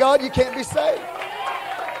talk to God, you can't be saved.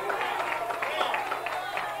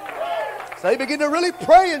 So they begin to really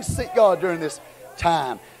pray and seek God during this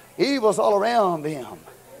time. Evil's all around them.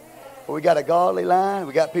 But we got a godly line,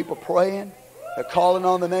 we got people praying, they're calling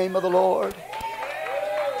on the name of the Lord.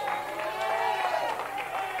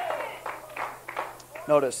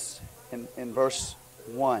 Notice in verse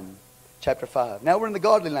 1, chapter 5. Now we're in the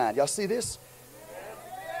godly line. Y'all see this?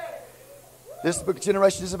 This book of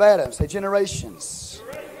generations of Adam. Say generations.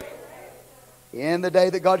 In the day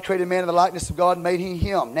that God created man in the likeness of God and made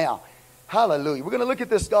him. Now, hallelujah. We're going to look at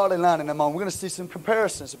this godly line in a moment. We're going to see some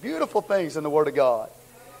comparisons, beautiful things in the Word of God.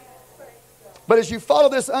 But as you follow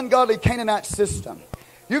this ungodly Canaanite system,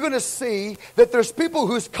 you're going to see that there's people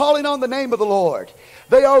who's calling on the name of the Lord.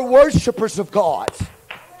 They are worshipers of God.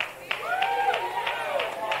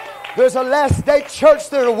 There's a last day church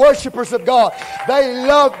that are worshipers of God. They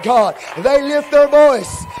love God. They lift their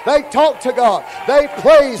voice. They talk to God. They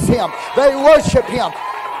praise Him. They worship Him.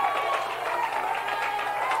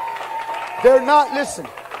 They're not, listen,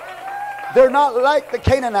 they're not like the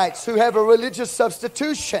Canaanites who have a religious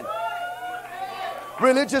substitution.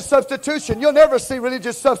 Religious substitution. You'll never see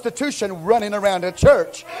religious substitution running around a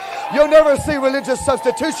church. You'll never see religious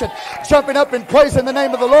substitution jumping up and praising the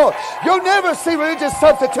name of the Lord. You'll never see religious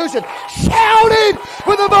substitution shouting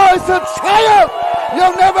with a voice of triumph.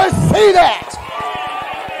 You'll never see that.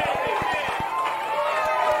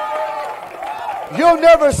 You'll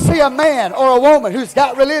never see a man or a woman who's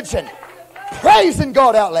got religion praising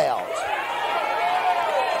God out loud.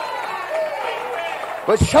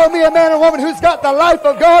 But show me a man or woman who's got the life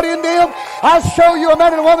of God in them. I'll show you a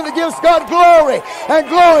man and a woman that gives God glory. And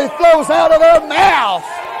glory flows out of their mouth.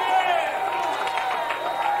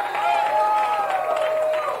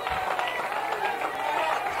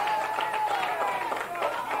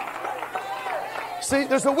 See,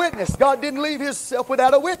 there's a witness. God didn't leave himself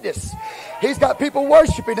without a witness. He's got people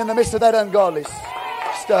worshiping in the midst of that ungodly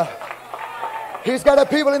stuff. He's got a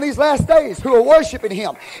people in these last days who are worshiping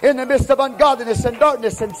him in the midst of ungodliness and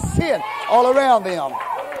darkness and sin all around them.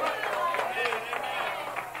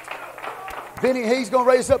 Then he's going to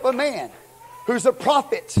raise up a man who's a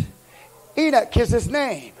prophet. Enoch is his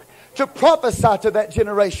name. To prophesy to that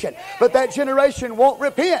generation. But that generation won't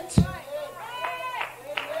repent.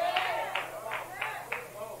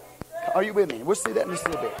 Are you with me? We'll see that in just a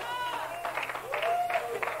little bit.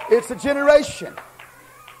 It's a generation.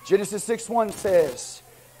 Genesis 6:1 says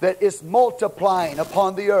that it's multiplying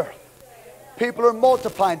upon the earth. People are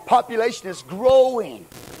multiplying. Population is growing.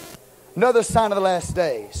 Another sign of the last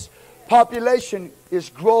days. Population is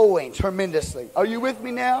growing tremendously. Are you with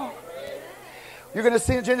me now? You're going to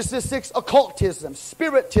see in Genesis 6 occultism,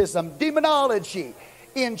 spiritism, demonology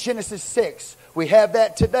in Genesis 6. We have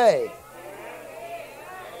that today.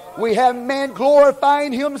 We have man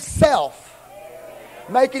glorifying himself,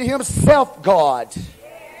 making himself God.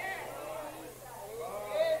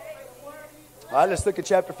 All right, let's look at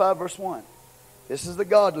chapter 5, verse 1. This is the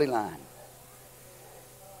godly line.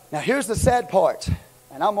 Now, here's the sad part.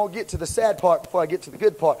 And I'm going to get to the sad part before I get to the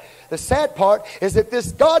good part. The sad part is that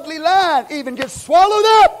this godly line even gets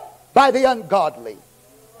swallowed up by the ungodly.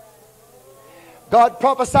 God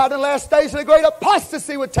prophesied in the last days that a great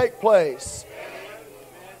apostasy would take place.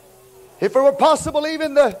 If it were possible,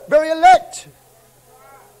 even the very elect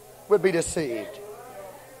would be deceived.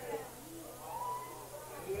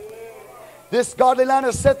 This godly line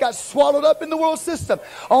of Seth got swallowed up in the world system.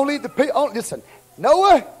 Listen,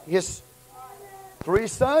 Noah, his 3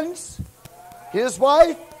 sons, his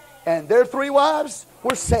wife, and their 3 wives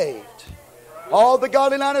were saved. All the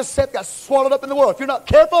godly line of Seth got swallowed up in the world. If you're not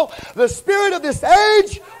careful, the spirit of this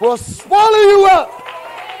age will swallow you up.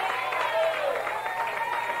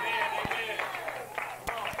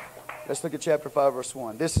 Let's look at chapter 5, verse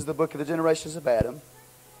 1. This is the book of the generations of Adam.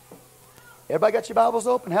 Everybody got your Bibles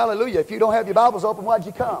open? Hallelujah. If you don't have your Bibles open, why'd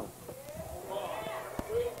you come?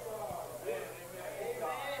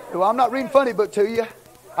 Well, I'm not reading funny book to you.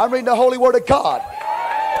 I'm reading the Holy Word of God.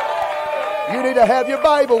 You need to have your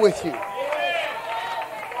Bible with you.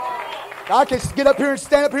 I can get up here and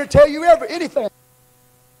stand up here and tell you anything.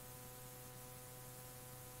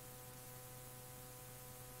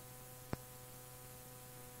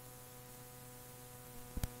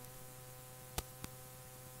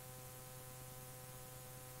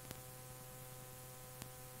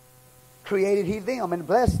 Created he them and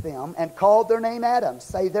blessed them and called their name Adam.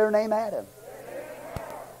 Say their name Adam.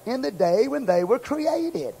 In the day when they were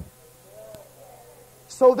created.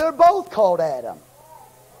 So they're both called Adam.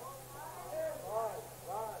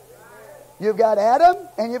 You've got Adam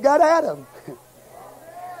and you've got Adam.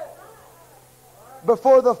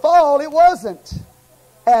 Before the fall, it wasn't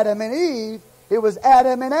Adam and Eve. It was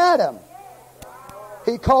Adam and Adam.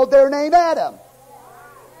 He called their name Adam.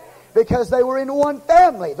 Because they were in one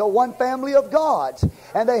family, the one family of God.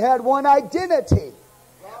 And they had one identity.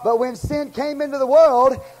 But when sin came into the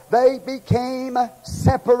world, they became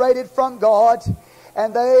separated from God.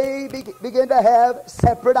 And they began to have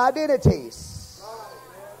separate identities.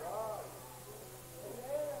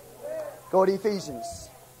 Go to Ephesians.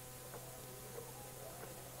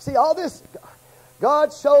 See, all this,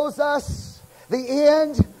 God shows us the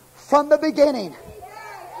end from the beginning.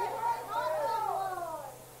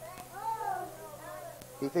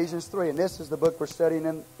 Ephesians 3, and this is the book we're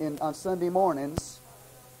studying on Sunday mornings.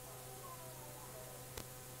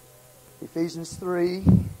 Ephesians 3.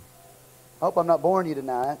 I hope I'm not boring you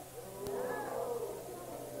tonight.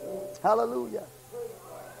 Hallelujah.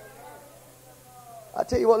 I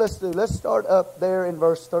tell you what, let's do. Let's start up there in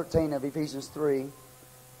verse 13 of Ephesians 3.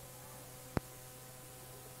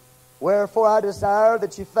 Wherefore I desire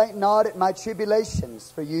that you faint not at my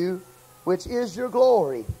tribulations for you, which is your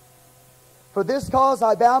glory. For this cause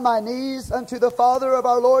I bow my knees unto the Father of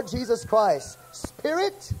our Lord Jesus Christ,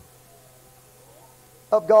 Spirit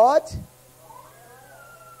of God,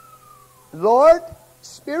 Lord,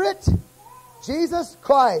 Spirit, Jesus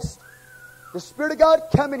Christ, the Spirit of God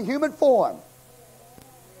come in human form.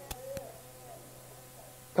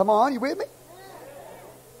 Come on, you with me?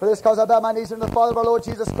 For this cause I bow my knees unto the Father of our Lord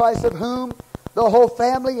Jesus Christ, of whom the whole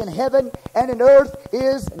family in heaven and in earth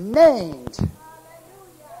is named.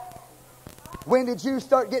 When did you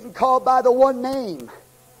start getting called by the one name?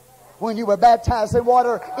 When you were baptized in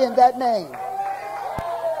water in that name.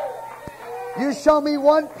 You show me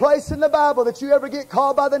one place in the Bible that you ever get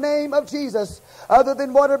called by the name of Jesus other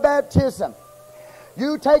than water baptism.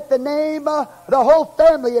 You take the name, the whole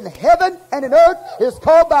family in heaven and in earth is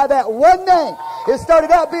called by that one name. It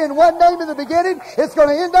started out being one name in the beginning. It's going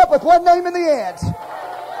to end up with one name in the end.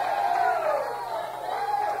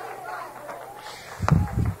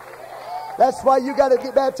 That's why you got to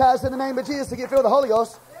get baptized in the name of Jesus to get filled with the Holy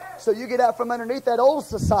Ghost. So you get out from underneath that old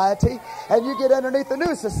society and you get underneath the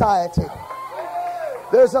new society.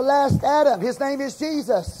 There's a last Adam. His name is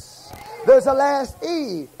Jesus. There's a last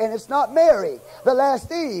Eve, and it's not Mary. The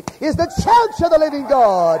last Eve is the church of the living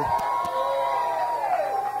God.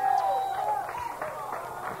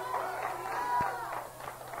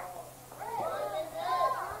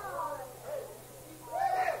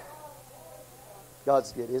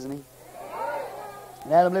 God's good, isn't He?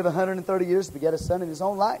 And Adam lived 130 years to beget a son in his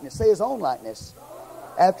own likeness. Say his own likeness.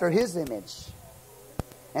 After his image.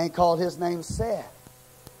 And called his name Seth.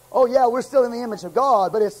 Oh yeah, we're still in the image of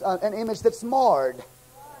God, but it's an image that's marred.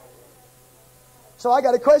 So I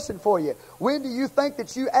got a question for you. When do you think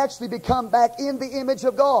that you actually become back in the image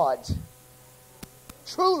of God?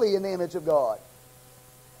 Truly in the image of God.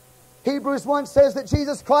 Hebrews 1 says that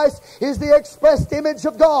Jesus Christ is the expressed image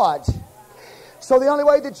of God. So the only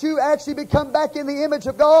way that you actually become back in the image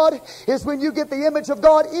of God is when you get the image of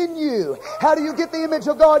God in you. How do you get the image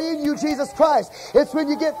of God in you? Jesus Christ. It's when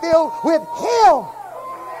you get filled with Him.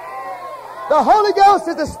 The Holy Ghost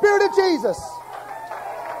is the Spirit of Jesus.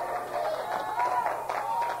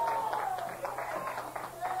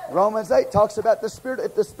 Romans 8 talks about the Spirit,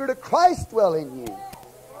 if the Spirit of Christ dwell in you.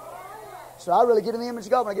 So I really get in the image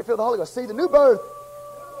of God when I get filled with the Holy Ghost. See, the new birth,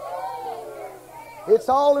 it's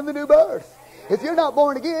all in the new birth. If you're not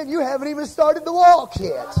born again, you haven't even started the walk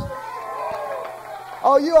yet.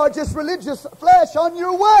 Oh, you are just religious flesh on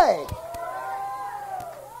your way.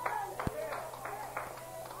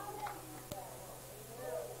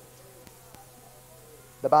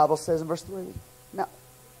 The Bible says in verse 3, now,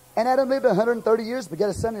 and Adam lived 130 years, begat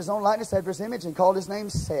a son in his own likeness after his image, and called his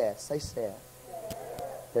name Seth. Say Seth.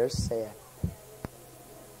 There's Seth.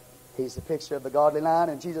 He's the picture of the godly line,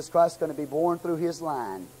 and Jesus Christ is going to be born through his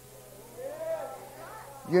line.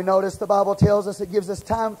 You notice the Bible tells us, it gives us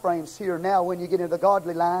time frames here now when you get into the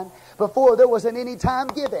godly line. Before there wasn't any time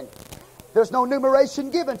given. There's no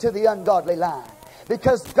numeration given to the ungodly line.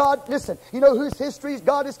 Because God, listen, you know whose history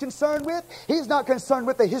God is concerned with? He's not concerned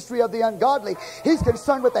with the history of the ungodly. He's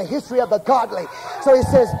concerned with the history of the godly. So He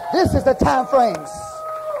says, this is the time frames.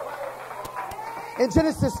 In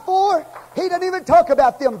Genesis 4, He doesn't even talk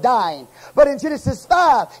about them dying. But in Genesis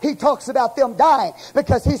 5, He talks about them dying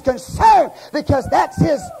because He's concerned, because that's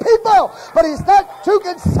His people. But He's not too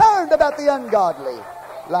concerned about the ungodly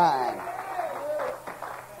line.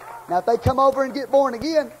 Now if they come over and get born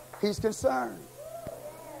again, He's concerned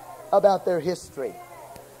about their history.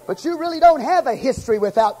 But you really don't have a history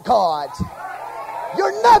without God.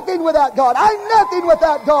 You're nothing without God. I'm nothing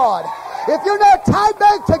without God. If you're not tied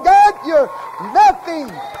back to God, you're nothing.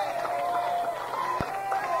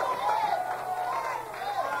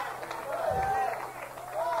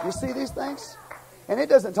 You see these things? And it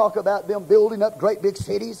doesn't talk about them building up great big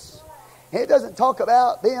cities. It doesn't talk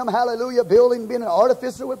about them, hallelujah, being an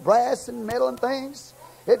artificer with brass and metal and things.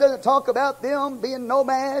 It doesn't talk about them being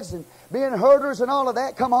nomads and being herders and all of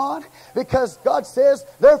that. Come on. Because God says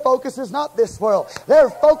their focus is not this world.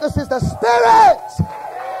 Their focus is the Spirit.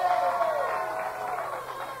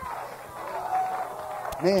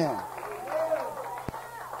 Man.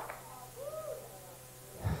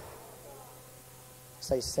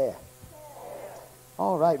 Say Seth.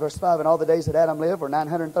 All right, verse 5. And all the days that Adam lived were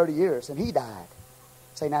 930 years, and he died.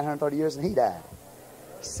 Say 930 years, and he died.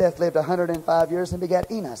 Seth lived 105 years and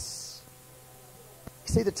begat Enos.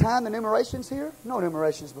 You see the time, the numerations here? No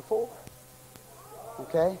numerations before.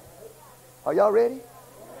 Okay? Are y'all ready?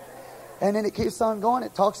 And then it keeps on going.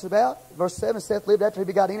 It talks about, verse 7, Seth lived after he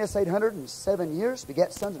begot Enos 807 years,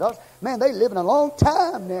 begat sons and daughters. Man, they living a long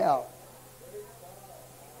time now.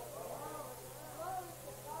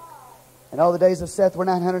 And all the days of Seth were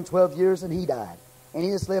 912 years, and he died. And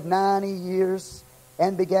Enos lived 90 years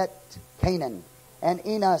and begat Canaan. And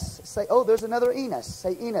Enos, say, oh, there's another Enos.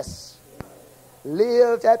 Say Enos.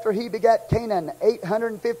 Lived after he begat Canaan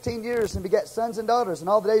 815 years and begat sons and daughters. And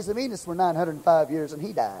all the days of Enos were 905 years, and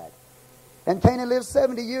he died. And Canaan lived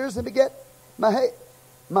 70 years and begat Mahalalel.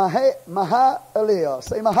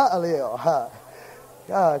 Say Mahalalel.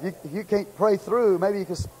 God, you can't pray through. Maybe you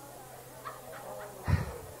can.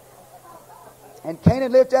 And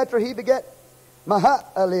Canaan lived after he begat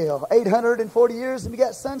Mahalalel 840 years and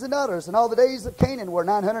begat sons and daughters. And all the days of Canaan were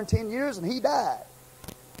 910 years, and he died.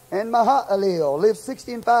 And Mahalalel lived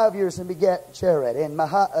 65 years and begat Jared. And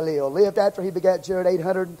Mahalalel lived after he begat Jared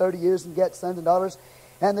 830 years and begat sons and daughters.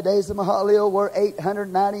 And the days of Mahalalel were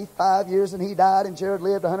 895 years, and he died. And Jared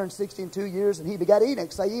lived 162 years, and he begat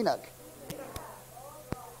Enoch. Say Enoch.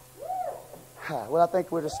 Well, I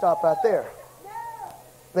think we'll just stop right there.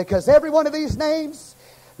 Because every one of these names,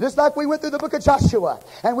 just like we went through the book of Joshua,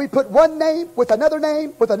 and we put one name with another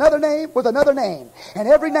name, with another name, with another name. And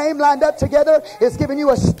every name lined up together is giving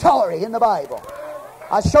you a story in the Bible.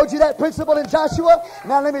 I showed you that principle in Joshua.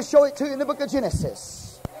 Now let me show it to you in the book of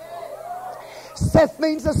Genesis. Seth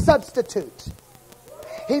means a substitute.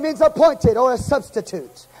 He means appointed or a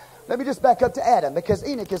substitute. Let me just back up to Adam, because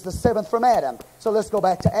Enoch is the seventh from Adam. So let's go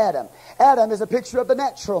back to Adam. Adam is a picture of the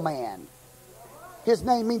natural man. His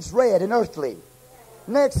name means red and earthly.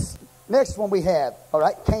 Next one we have. All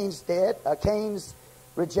right, Cain's dead. Cain's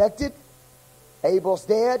rejected. Abel's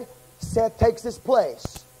dead. Seth takes his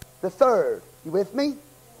place. The third. You with me?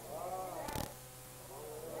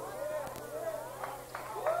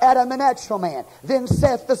 Adam, the natural man. Then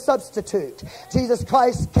Seth, the substitute. Jesus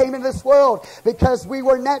Christ came into this world because we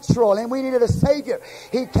were natural and we needed a Savior.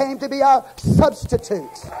 He came to be our substitute.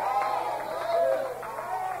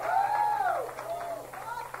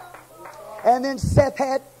 And then Seth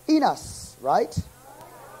had Enos, right?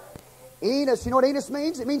 Enos, you know what Enos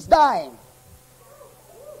means? It means dying.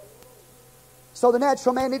 So the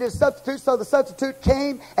natural man needed a substitute, so the substitute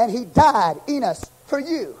came and he died, Enos, for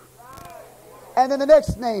you. And then the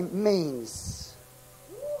next name means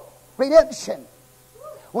redemption.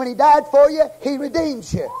 When he died for you, he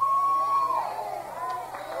redeemed you.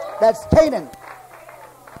 That's Canaan.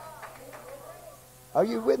 Are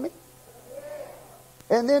you with me?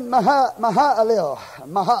 And then Mahalalel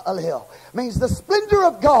means the splendor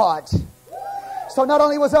of God. So not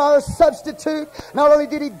only was our substitute, not only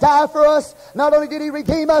did he die for us, not only did he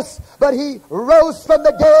redeem us, but he rose from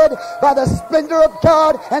the dead by the splendor of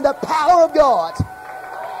God and the power of God.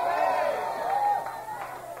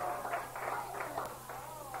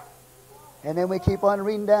 And then we keep on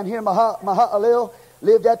reading down here. Mahalalel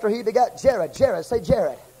lived after he begot Jared. Jared, say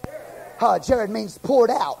Jared. Jared means poured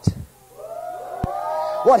out.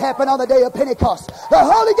 What happened on the day of Pentecost? The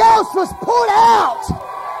Holy Ghost was poured out.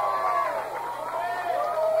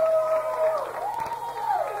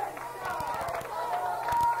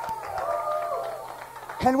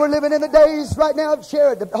 And we're living in the days right now of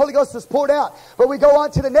Jared. The Holy Ghost is poured out. But we go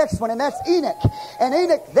on to the next one, and that's Enoch. And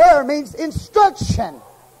Enoch there means instruction.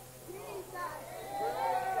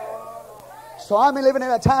 So I'm living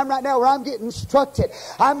in a time right now where I'm getting instructed.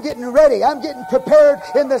 I'm getting ready. I'm getting prepared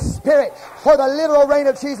in the Spirit for the literal reign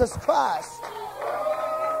of Jesus Christ.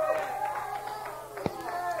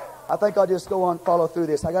 I think I'll just go on and follow through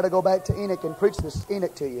this. I got to go back to Enoch and preach this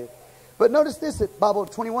Enoch to you. But notice this, that Bible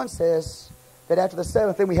 21 says that after the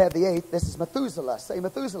seventh, then we have the eighth. This is Methuselah. Say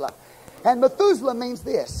Methuselah. And Methuselah means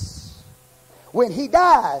this: when he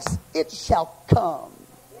dies, it shall come.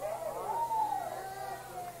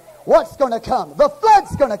 What's going to come? The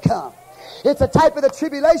flood's going to come. It's a type of the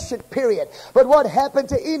tribulation period. But what happened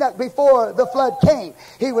to Enoch before the flood came?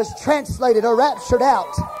 He was translated or raptured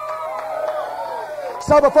out.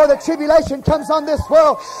 So before the tribulation comes on this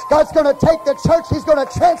world, God's going to take the church. He's going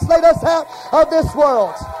to translate us out of this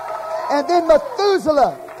world. And then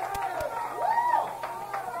Methuselah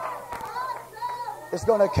is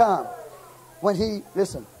going to come. When he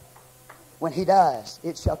dies,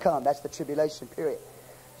 it shall come. That's the tribulation period.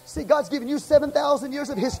 See, God's given you 7,000 years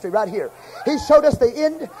of history right here. He showed us the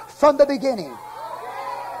end from the beginning.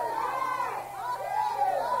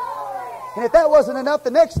 And if that wasn't enough,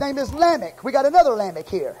 the next name is Lamech. We got another Lamech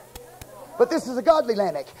here. But this is a godly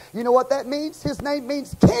Lamech. You know what that means? His name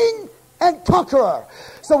means king and conqueror.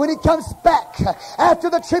 So when he comes back after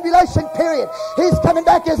the tribulation period, he's coming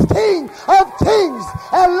back as King of kings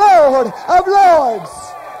and Lord of lords.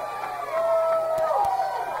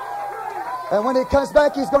 And when he comes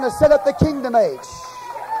back, he's going to set up the kingdom age.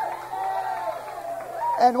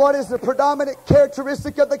 And what is the predominant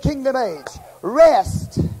characteristic of the kingdom age?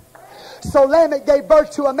 Rest. So Lamech gave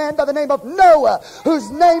birth to a man by the name of Noah,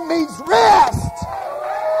 whose name means rest.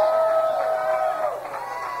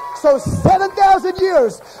 So 7,000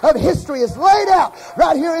 years of history is laid out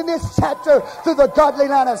right here in this chapter through the godly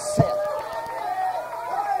line of Seth.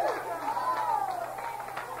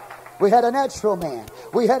 We had a natural man.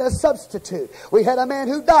 We had a substitute. We had a man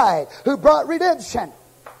who died, who brought redemption.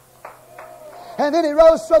 And then he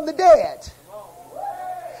rose from the dead.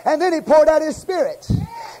 And then he poured out his Spirit.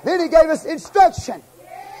 Then he gave us instruction.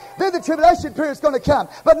 Then the tribulation period is going to come.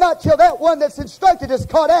 But not till that one that's instructed is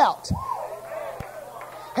caught out.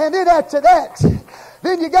 And then after that,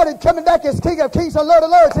 Then you got him coming back as King of Kings and Lord of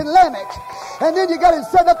Lords in Lamech. And then you got him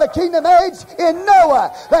setting up the kingdom age in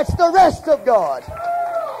Noah. That's the rest of God.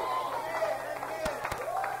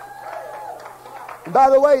 And by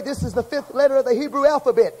the way, this is the 5th letter of the Hebrew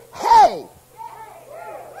alphabet. Hey!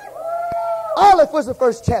 Aleph was the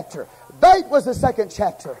 1st chapter. Bet was the 2nd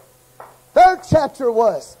chapter. 3rd chapter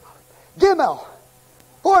was Gimel.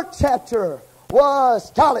 4th chapter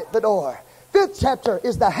was Dalet, the door. 5th chapter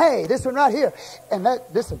is the Hay, this one right here. And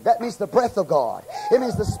that means the breath of God. It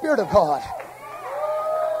means the Spirit of God.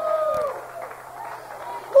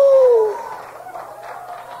 Woo.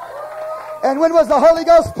 And when was the Holy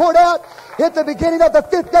Ghost poured out? At the beginning of the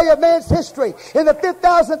 5th day of man's history. In the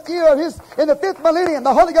 5,000th year of in the 5th millennium,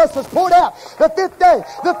 the Holy Ghost was poured out. The 5th day,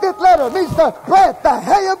 the 5th letter means the breath, the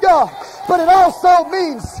Hay of God. But it also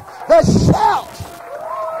means the shout.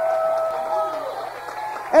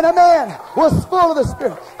 And a man was full of the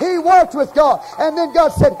Spirit. He walked with God. And then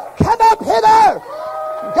God said, come up hither.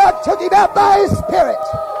 God took him out by His Spirit.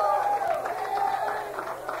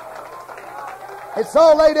 It's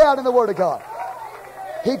all laid out in the Word of God.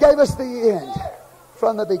 He gave us the end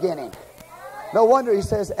from the beginning. No wonder He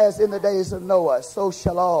says, as in the days of Noah, so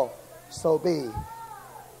shall also be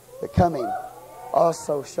the coming.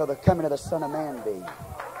 Also shall the coming of the Son of Man be.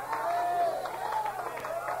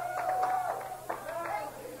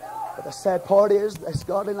 But the sad part is, this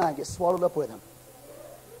godly line gets swallowed up with Him.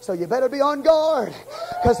 So you better be on guard,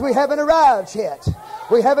 because we haven't arrived yet.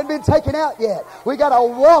 We haven't been taken out yet. We got to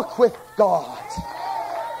walk with God.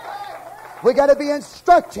 We got to be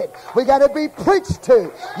instructed. We got to be preached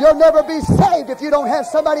to. You'll never be saved if you don't have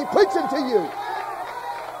somebody preaching to you.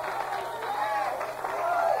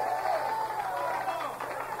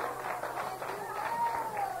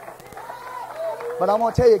 But I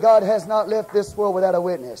want to tell you, God has not left this world without a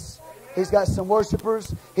witness. He's got some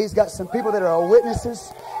worshipers. He's got some people that are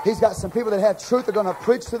witnesses. He's got some people that have truth that are going to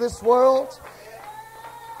preach to this world.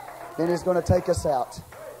 Then He's going to take us out.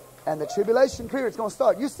 And the tribulation period is going to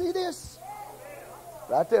start. You see this?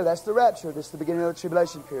 Right there, that's the rapture. This is the beginning of the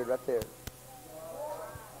tribulation period right there.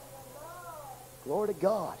 Glory to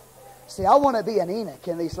God. See, I want to be an Enoch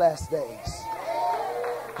in these last days.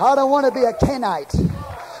 I don't want to be a Kenite.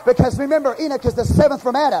 Because remember, Enoch is the 7th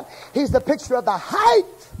from Adam. He's the picture of the height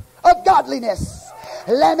of godliness.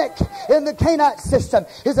 Lamech in the Canaanite system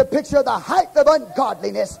is a picture of the height of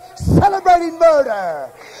ungodliness, celebrating murder.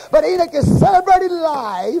 But Enoch is celebrating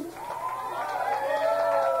life.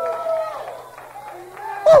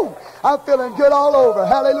 Woo! I'm feeling good all over.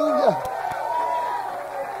 Hallelujah.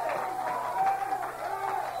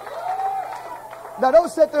 Now don't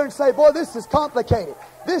sit there and say, boy, this is complicated.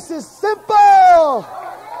 This is simple.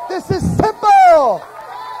 This is simple.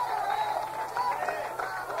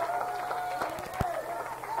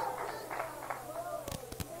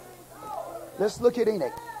 Let's look at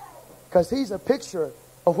Enoch, because he's a picture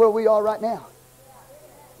of where we are right now.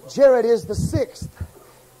 Jared is the 6th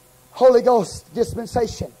Holy Ghost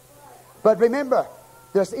dispensation. But remember,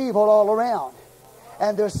 there's evil all around,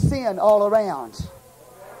 and there's sin all around.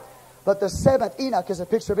 But the 7th Enoch is a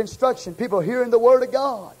picture of instruction. People hearing the Word of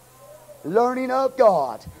God, learning of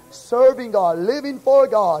God, serving God, living for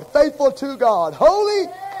God, faithful to God, holy,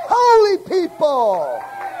 holy people.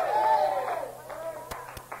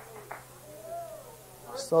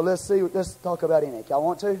 So let's talk about Enoch. Y'all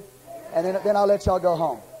want to? And then I'll let y'all go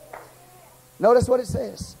home. Notice what it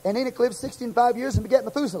says. And Enoch lived 65 years and begat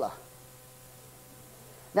Methuselah.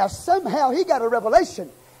 Now somehow he got a revelation.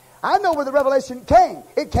 I know where the revelation came.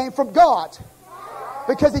 It came from God.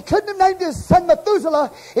 Because he couldn't have named his son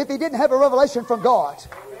Methuselah if he didn't have a revelation from God.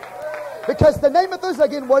 Because the name Methuselah,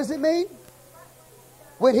 again, what does it mean?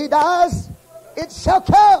 When he dies, it shall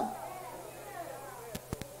come.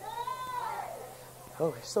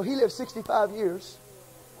 Oh, so he lived 65 years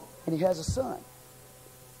and he has a son.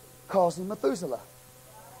 Calls him Methuselah.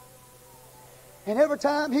 And every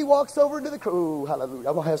time he walks over into the crib, oh, hallelujah,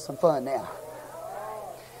 I'm going to have some fun now.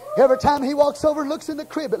 Every time he walks over and looks in the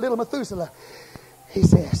crib at little Methuselah, he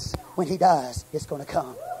says, when he dies, it's going to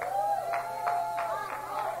come.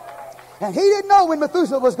 And he didn't know when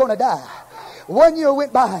Methuselah was going to die. 1 year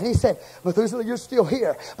went by and he said, Methuselah, you're still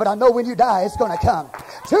here, but I know when you die, it's going to come.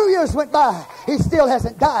 2 years went by. He still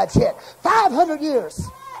hasn't died yet. 500 years.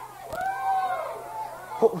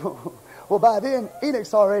 Well, by then,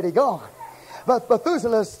 Enoch's already gone. But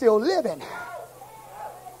Methuselah's still living.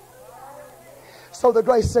 So the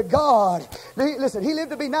grace of God. Listen, he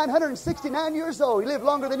lived to be 969 years old. He lived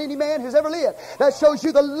longer than any man who's ever lived. That shows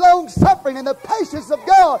you the long suffering and the patience of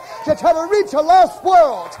God to try to reach a lost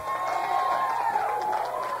world.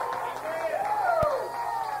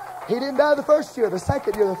 He didn't die the first year, the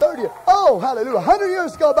second year, the third year. Oh, hallelujah. 100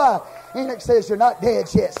 years go by. Enoch says, you're not dead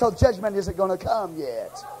yet, so judgment isn't going to come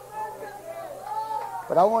yet.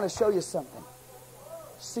 But I want to show you something.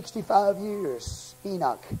 65 years,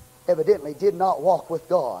 Enoch evidently did not walk with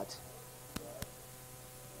God.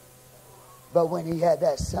 But when he had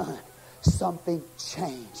that son, something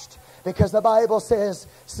changed. Because the Bible says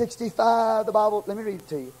 65, the Bible, let me read it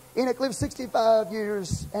to you. Enoch lived 65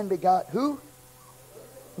 years and begot who?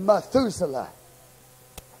 Methuselah.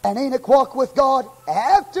 And Enoch walked with God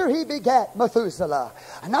after he begat Methuselah.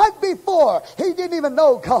 Not before. He didn't even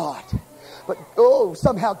know God. But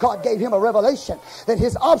somehow God gave him a revelation that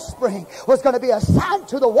his offspring was going to be a sign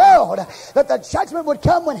to the world that the judgment would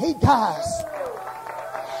come when he dies.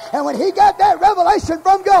 And when he got that revelation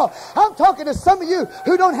from God, I'm talking to some of you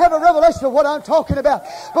who don't have a revelation of what I'm talking about.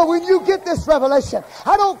 But when you get this revelation,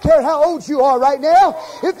 I don't care how old you are right now.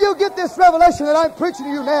 If you get this revelation that I'm preaching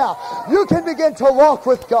to you now, you can begin to walk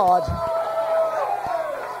with God.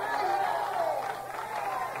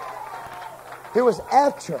 It was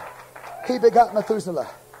after he begot Methuselah,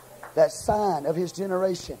 that sign of his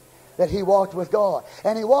generation, that he walked with God.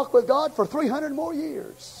 And he walked with God for 300 more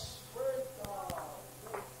years.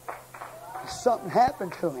 Something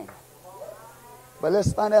happened to him. But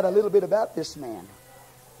let's find out a little bit about this man.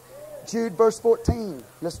 Jude verse 14.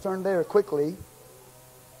 Let's turn there quickly.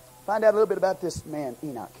 Find out a little bit about this man,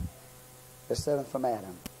 Enoch, the seventh from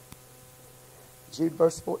Adam. Jude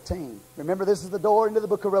verse 14. Remember, this is the door into the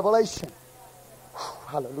book of Revelation. Whew,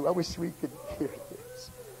 hallelujah. I wish we could hear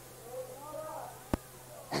this.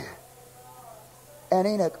 And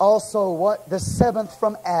Enoch also what? The seventh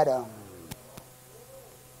from Adam.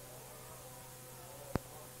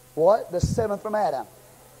 What? The seventh from Adam.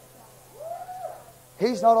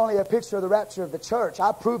 He's not only a picture of the rapture of the church.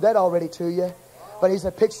 I proved that already to you. But he's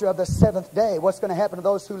a picture of the seventh day. What's going to happen to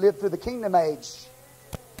those who live through the kingdom age?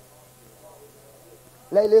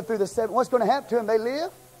 They live through the seventh. What's going to happen to them? They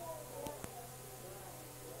live.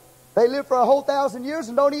 They live for a whole 1,000 years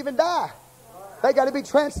and don't even die. They got to be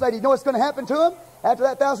translated. You know what's going to happen to them? After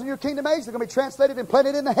that 1,000-year kingdom age, they're going to be translated and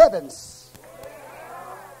planted in the heavens.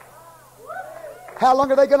 How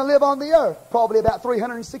long are they going to live on the earth? Probably about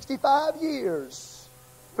 365 years.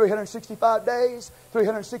 365 days,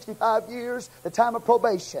 365 years, the time of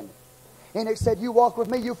probation. Enoch said, you walk with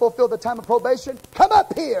me, you fulfill the time of probation. Come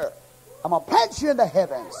up here. I'm going to plant you in the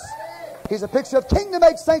heavens. He's a picture of kingdom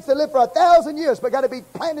age saints that live for 1,000 years, but got to be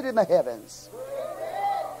planted in the heavens.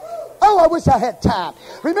 Oh, I wish I had time.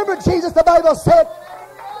 Remember Jesus, the Bible said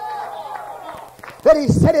that he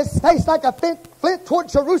set his face like a flint toward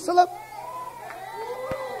Jerusalem.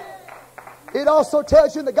 It also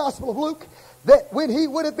tells you in the Gospel of Luke that when he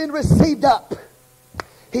would have been received up,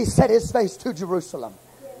 he set his face to Jerusalem.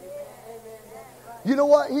 You know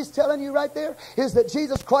what he's telling you right there? Is that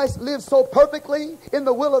Jesus Christ lived so perfectly in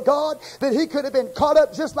the will of God that he could have been caught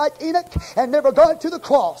up just like Enoch and never gone to the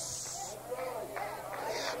cross.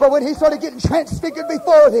 But when he started getting transfigured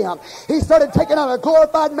before them, he started taking on a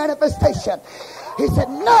glorified manifestation. He said,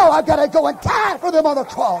 no, I've got to go and die for them on the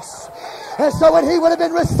cross. And so when he would have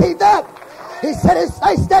been received up, he set his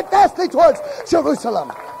face steadfastly towards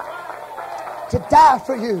Jerusalem to die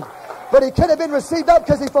for you. But he could have been received up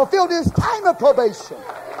because he fulfilled his time of probation.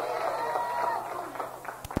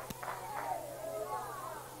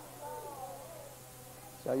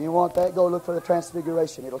 So you want that? Go look for the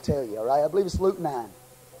transfiguration. It'll tell you, all right? I believe it's Luke 9.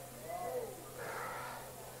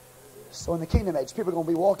 So in the kingdom age, people are going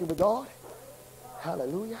to be walking with God.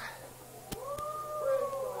 Hallelujah.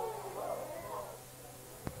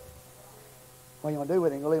 What are you going to do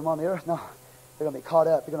with him? You're going to leave him on the earth? No. They're going to be caught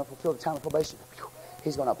up. They're going to fulfill the time of probation.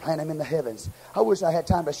 He's going to plant them in the heavens. I wish I had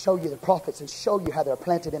time to show you the prophets and show you how they're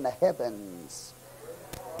planted in the heavens.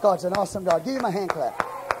 God's an awesome God. Give him a hand clap.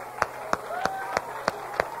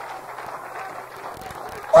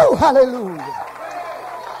 Oh, hallelujah.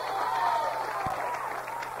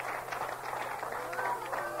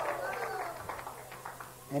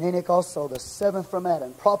 And Enoch also, the seventh from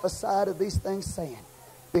Adam, prophesied of these things, saying,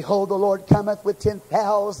 behold, the Lord cometh with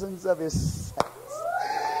 10,000s of his saints.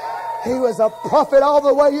 He was a prophet all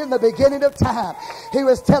the way in the beginning of time. He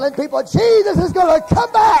was telling people, Jesus is going to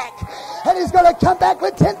come back. And he's going to come back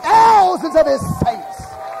with 10,000s of his saints.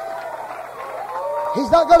 He's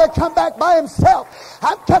not going to come back by himself.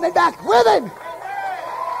 I'm coming back with him.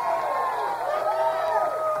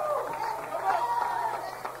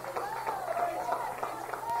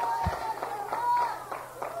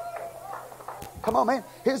 Come on, man.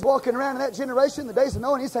 He was walking around in that generation, the days of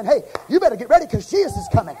Noah, and he's saying, hey, you better get ready because Jesus is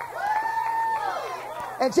coming.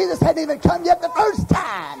 And Jesus hadn't even come yet the first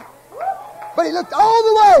time. But he looked all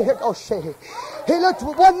the way. Oh, shit. He looked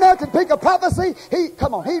one mountain peak of prophecy. He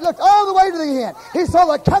looked all the way to the end. He saw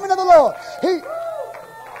the coming of the Lord.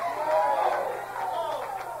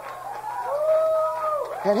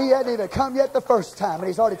 And he hadn't even come yet the first time. And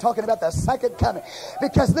he's already talking about the second coming.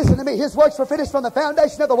 Because listen to me, his works were finished from the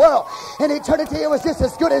foundation of the world. In eternity, it was just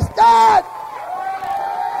as good as done.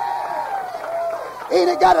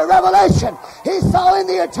 Enoch got a revelation. He saw in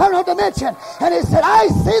the eternal dimension. And he said, I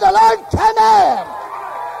see the Lord coming.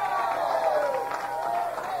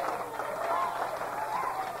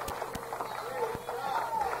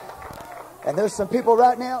 And there's some people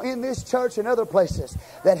right now in this church and other places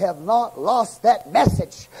that have not lost that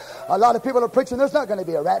message. A lot of people are preaching there's not going to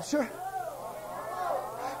be a rapture,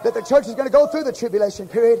 that the church is going to go through the tribulation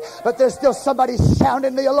period, but there's still somebody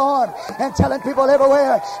sounding the alarm and telling people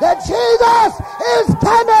everywhere that Jesus is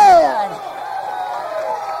coming.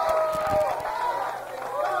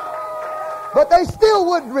 But they still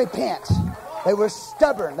wouldn't repent. They were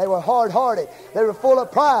stubborn. They were hard-hearted. They were full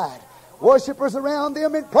of pride. Worshippers around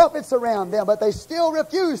them and prophets around them, but they still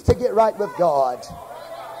refuse to get right with God.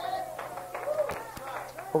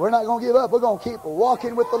 But we're not going to give up. We're going to keep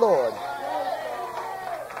walking with the Lord.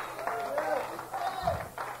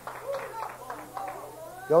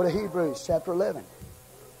 Go to Hebrews chapter 11.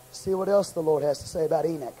 See what else the Lord has to say about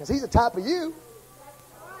Enoch, because he's a type of you.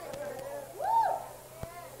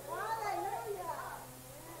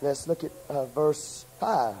 Let's look at verse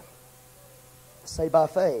 5. Say by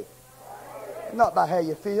faith. Not by how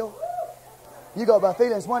you feel. You go by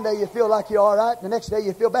feelings. One day you feel like you're all right. The next day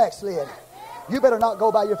you feel backslid. You better not go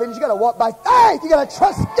by your feelings. You got to walk by faith. You got to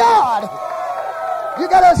trust God. You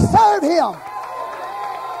got to serve Him.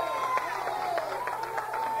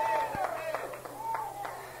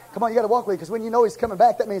 Come on, you got to walk with Him, because when you know He's coming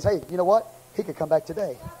back, that means, hey, you know what? He could come back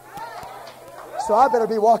today. So I better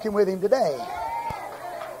be walking with Him today.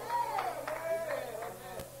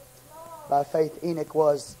 By faith, Enoch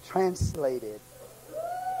was translated.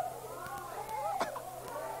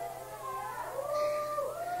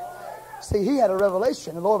 See, he had a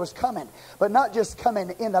revelation. The Lord was coming. But not just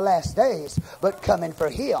coming in the last days, but coming for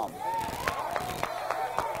him.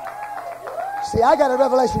 See, I got a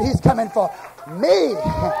revelation. He's coming for me.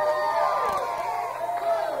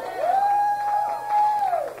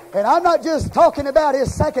 And I'm not just talking about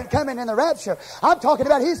His second coming in the rapture. I'm talking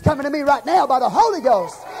about He's coming to me right now by the Holy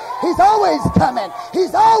Ghost. He's always coming.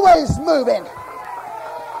 He's always moving.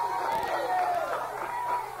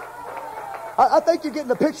 I think you're getting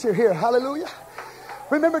the picture here. Hallelujah.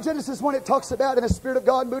 Remember Genesis 1, it talks about, and the Spirit of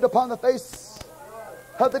God moved upon the face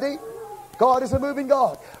of the deep. God is a moving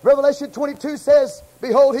God. Revelation 22 says,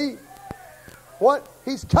 behold,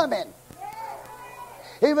 He's coming.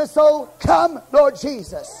 Even so, come, Lord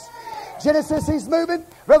Jesus. Genesis, He's moving.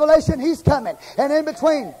 Revelation, He's coming. And in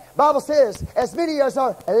between, Bible says, as many as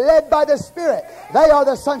are led by the Spirit, they are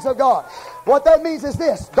the sons of God. What that means is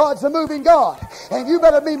this: God's a moving God. And you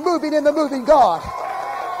better be moving in the moving God.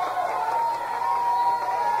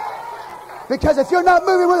 Because if you're not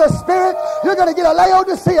moving with a spirit, you're going to get a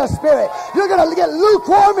Laodicea spirit. You're going to get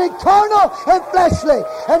lukewarm and carnal and fleshly.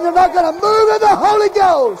 And you're not going to move in the Holy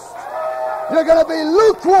Ghost. You're going to be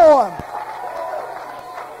lukewarm.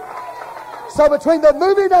 So between the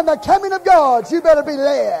moving and the coming of God, you better be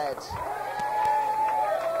led.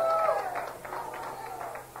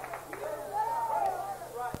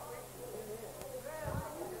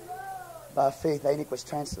 By faith, Enoch was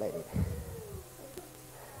translated.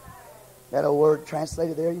 That old word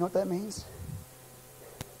translated there, you know what that means?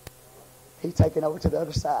 He taken over to the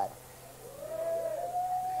other side.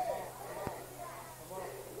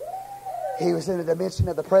 He was in the dimension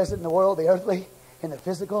of the present, in the world, the earthly, in the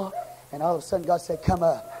physical. And all of a sudden God said, come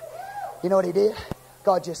up. You know what He did?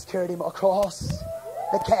 God just carried him across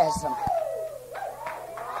the chasm.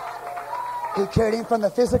 He carried him from the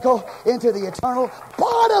physical into the eternal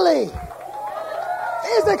bodily.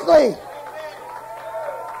 Physically.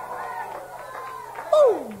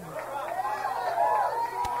 Woo.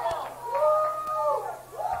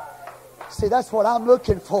 See, that's what I'm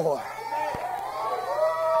looking for.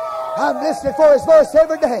 I'm listening for His voice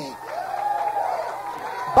every day.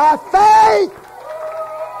 By faith.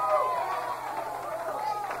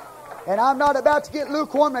 And I'm not about to get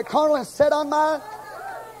lukewarm and carnal and sit on my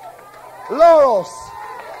laurels,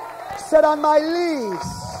 sit on my leaves,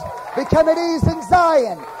 become at ease in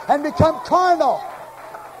Zion, and become carnal.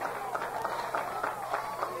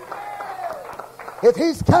 If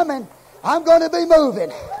He's coming, I'm going to be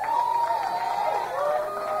moving.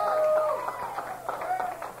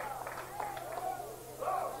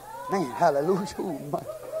 Man, hallelujah.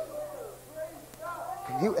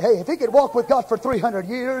 Hey, if he could walk with God for 300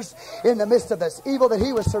 years in the midst of this evil that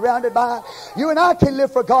he was surrounded by, you and I can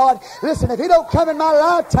live for God. Listen, if he don't come in my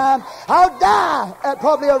lifetime, I'll die at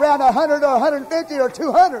probably around 100 or 150 or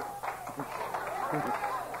 200.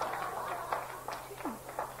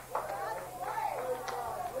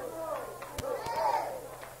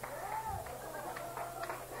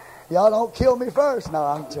 Y'all don't kill me first. No,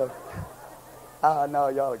 I'm joking. Oh, no,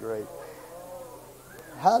 y'all are great.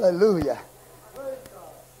 Hallelujah.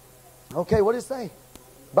 Okay, what did it say?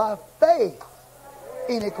 By faith,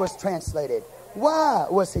 Enoch was translated. Why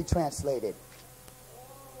was he translated?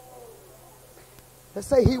 Let's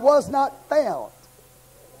say he was not found.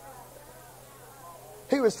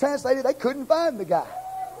 He was translated, they couldn't find the guy.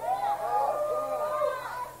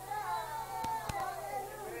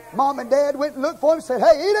 Mom and Dad went and looked for him and said,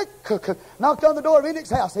 hey, Enoch. Knocked on the door of Enoch's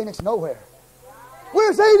house. Enoch's nowhere.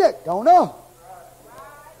 Where's Enoch? Don't know.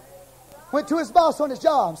 Went to his boss on his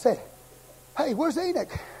job and said, hey, where's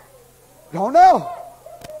Enoch? Don't know.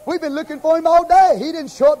 We've been looking for him all day. He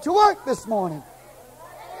didn't show up to work this morning.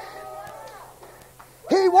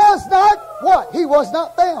 He was not what? He was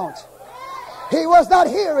not found. He was not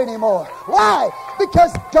here anymore. Why?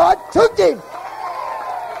 Because God took him.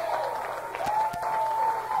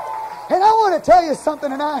 And I want to tell you something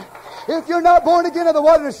tonight. If you're not born again of the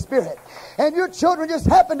water and the Spirit, and your children just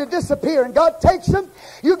happen to disappear and God takes them,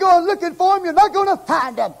 you go looking for them, you're not going to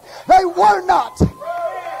find them. They were not.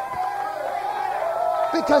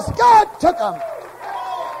 Because God took them.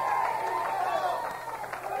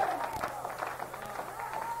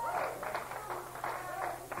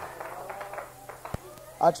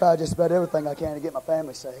 I try just about everything I can to get my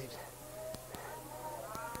family saved.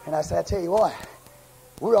 And I say, I tell you what,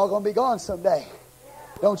 we're all going to be gone someday.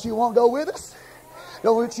 Don't you want to go with us?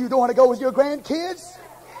 Don't you want to go with your grandkids?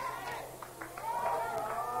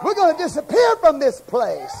 We're going to disappear from this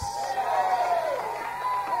place.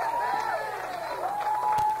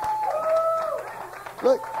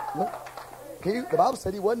 Look. The Bible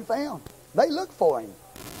said he wasn't found. They looked for him.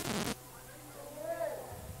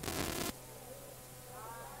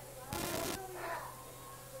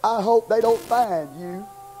 I hope they don't find you.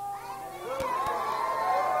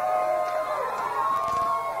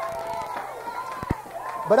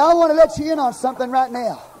 But I want to let you in on something right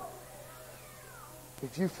now.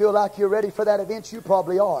 If you feel like you're ready for that event, you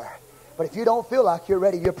probably are. But if you don't feel like you're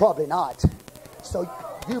ready, you're probably not. So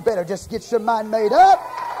you better just get your mind made up.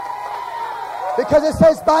 Because it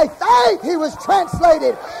says by faith he was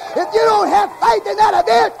translated. If you don't have faith in that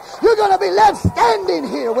event, you're going to be left standing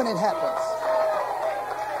here when it happens.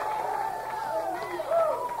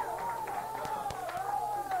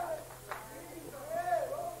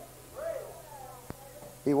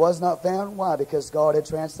 He was not found. Why? Because God had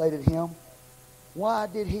translated him. Why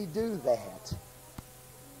did he do that?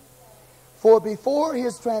 For before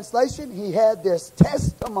his translation, he had this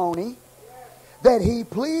testimony that he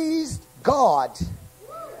pleased God.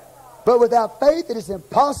 But without faith, it is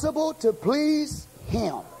impossible to please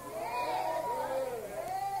him.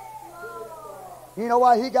 You know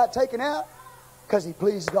why he got taken out? Because he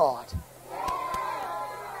pleased God.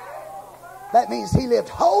 That means he lived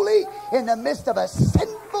holy in the midst of a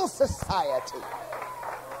sinful society.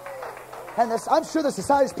 And I'm sure the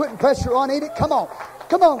society's putting pressure on Enoch. Come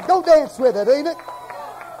on, go dance with it, Enoch.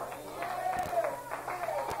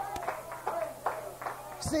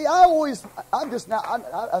 See, I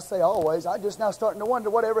say always, I'm just now starting to wonder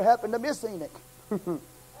whatever happened to Miss Enoch.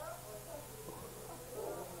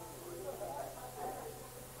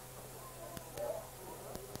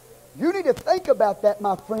 You need to think about that,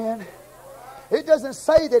 my friend. It doesn't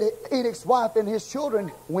say that Enoch's wife and his children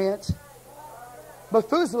went.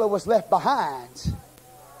 Methuselah was left behind.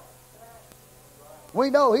 We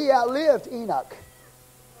know he outlived Enoch.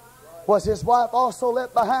 Was his wife also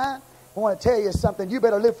left behind? I want to tell you something. You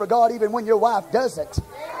better live for God even when your wife doesn't.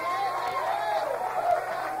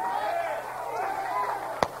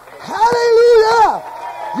 Hallelujah!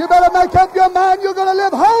 You better make up your mind you're going to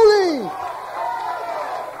live holy.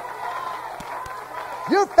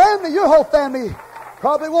 Your whole family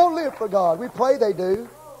probably won't live for God. We pray they do,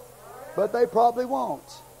 but they probably won't.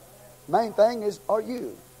 Main thing is, are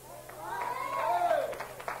you?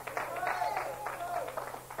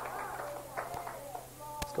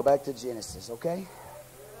 Let's go back to Genesis, okay?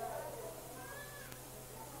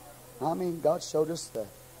 I mean, God showed us the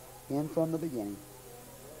end from the beginning.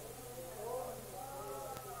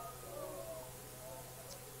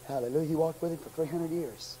 Hallelujah. He walked with him for 300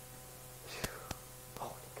 years.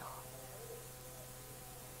 Holy God.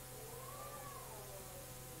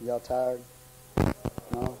 Y'all tired?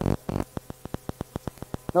 No?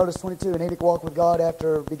 Notice 22. And Enoch walked with God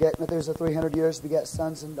after begat Methuselah 300 years, begat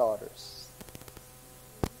sons and daughters.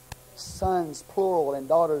 Sons, plural, and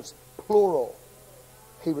daughters, plural.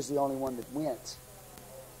 He was the only one that went,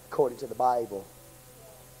 according to the Bible.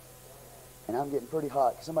 And I'm getting pretty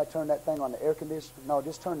hot. Can somebody turn that thing on the air conditioner? No,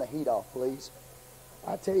 just turn the heat off, please.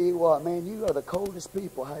 I tell you what, man, you are the coldest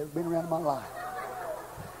people I've ever been around in my life.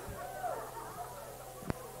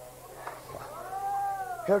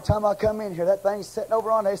 Every time I come in here, that thing's sitting over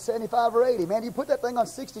on there 75 or 80. Man, you put that thing on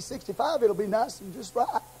 60, 65, it'll be nice and just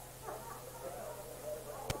right.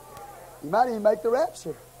 You might even make the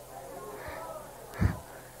rapture.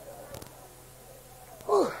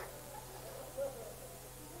 Whew.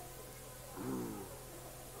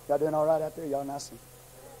 Y'all doing all right out there? Y'all nice and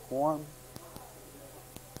warm?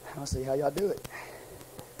 I'll see how y'all do it.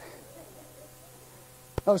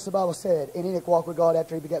 Notice the Bible said, and Enoch walked with God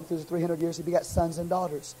after he begat Methuselah 300 years. He begat sons and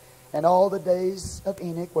daughters. And all the days of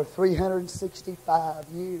Enoch were 365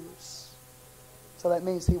 years. So that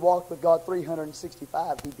means he walked with God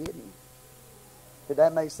 365. He didn't. Did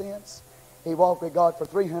that make sense? He walked with God for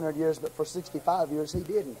 300 years, but for 65 years he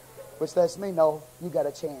didn't. Which lets me know you got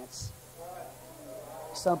a chance.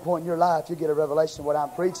 At some point in your life, you get a revelation of what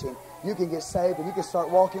I'm preaching. You can get saved and you can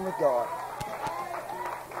start walking with God.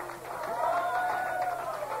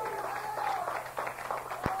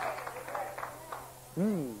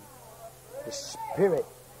 The Spirit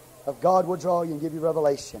of God will draw you and give you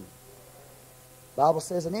revelation. The Bible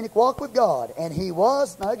says, and Enoch walked with God, and he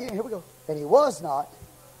was, now again, here we go, and he was not,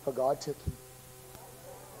 for God took him.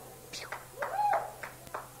 Phew.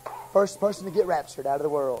 First person to get raptured out of the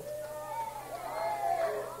world.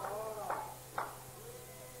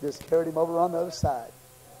 Just carried him over on the other side.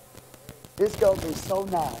 It's going to be so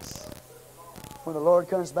nice when the Lord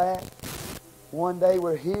comes back. One day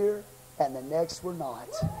we're here, and the next we're not.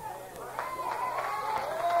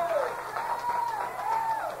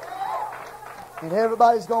 And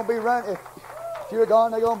everybody's going to be running. If you're gone,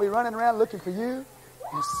 they're going to be running around looking for you.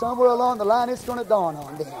 And somewhere along the line, it's going to dawn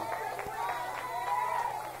on them.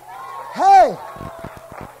 Hey!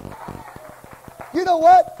 You know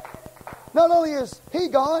what? Not only is he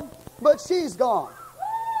gone, but she's gone.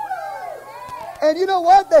 And you know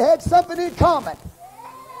what? They had something in common.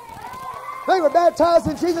 They were baptized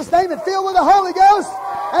in Jesus' name and filled with the Holy Ghost,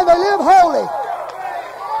 and they live holy.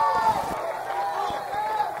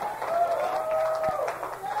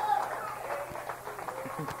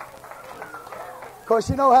 Of course,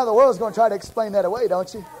 you know how the world's going to try to explain that away,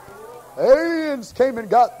 don't you? Aliens came and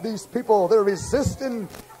got these people. They're resisting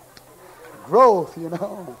growth, you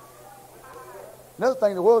know. Another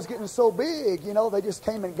thing, the world's getting so big, you know, they just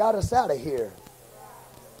came and got us out of here.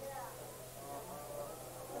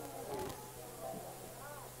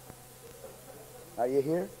 Are you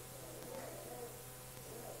here?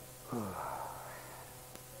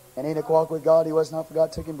 And Enoch walked with God. He was not, for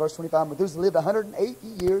God took him. Verse 25. Methuselah lived 180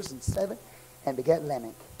 years and 7 and begat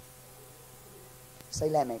Lamech. Say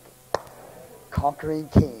Lamech. Conquering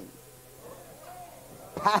king.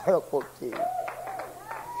 Powerful king.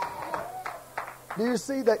 Do you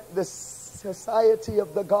see that the society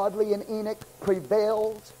of the godly in Enoch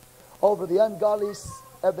prevailed over the ungodly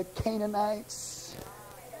of the Canaanites?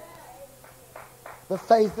 The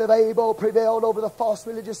faith of Abel prevailed over the false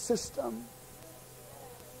religious system.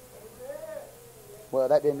 Well,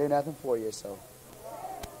 that didn't do nothing for you, so.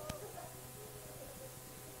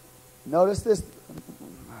 Notice this.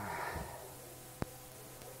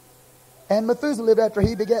 And Methuselah lived after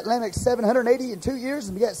he begat Lamech 782 years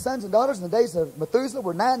and begat sons and daughters. And the days of Methuselah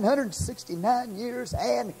were 969 years,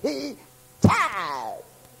 and he died.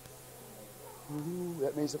 Ooh,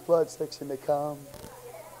 that means the flood's fixing to come.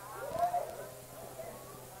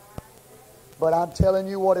 But I'm telling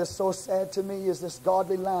you, what is so sad to me is this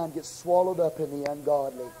godly line gets swallowed up in the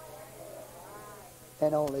ungodly.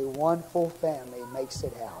 And only one full family makes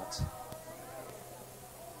it out.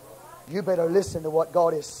 You better listen to what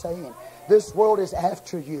God is saying. This world is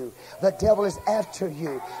after you. The devil is after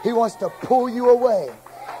you. He wants to pull you away.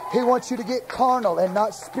 He wants you to get carnal and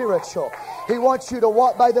not spiritual. He wants you to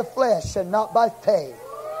walk by the flesh and not by faith.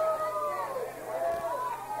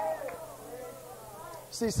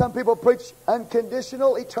 See, some people preach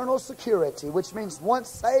unconditional eternal security, which means once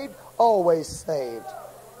saved, always saved.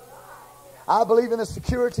 I believe in the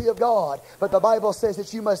security of God, but the Bible says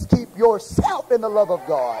that you must keep yourself in the love of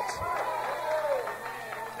God.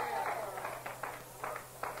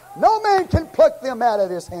 No man can pluck them out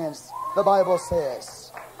of his hands, the Bible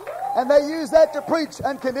says. And they use that to preach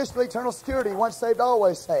unconditional eternal security, once saved,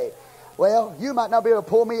 always saved. Well, you might not be able to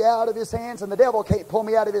pull me out of his hands, and the devil can't pull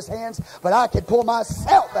me out of his hands, but I can pull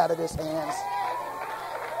myself out of his hands.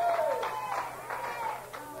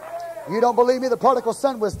 You don't believe me? The prodigal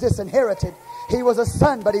son was disinherited. He was a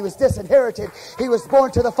son, but he was disinherited. He was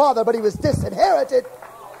born to the father, but he was disinherited.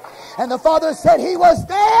 And the father said he was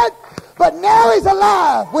dead, but now he's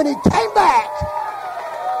alive when he came back.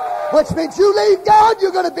 Which means you leave God,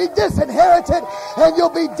 you're going to be disinherited and you'll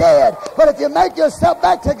be dead. But if you make yourself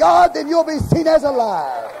back to God, then you'll be seen as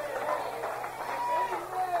alive.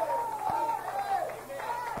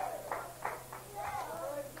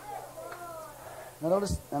 Now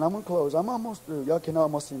notice, and I'm going to close. I'm almost through. Y'all can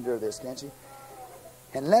almost endure this, can't you?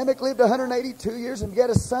 And Lamech lived 182 years and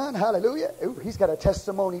begat a son. Hallelujah. Ooh, he's got a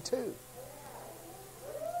testimony too.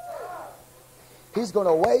 He's going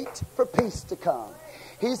to wait for peace to come.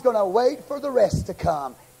 He's going to wait for the rest to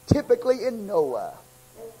come. Typically in Noah.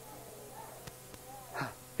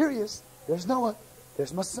 Here he is. There's Noah.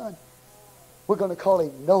 There's my son. We're going to call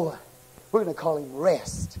him Noah. We're going to call him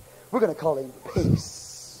rest. We're going to call him peace.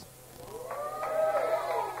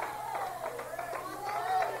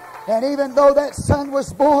 And even though that son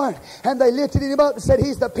was born and they lifted him up and said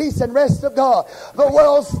he's the peace and rest of God, the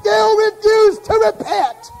world still refused to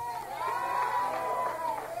repent.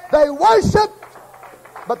 They worshiped,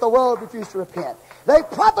 but the world refused to repent. They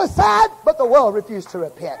prophesied, but the world refused to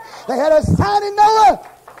repent. They had a sign in Noah.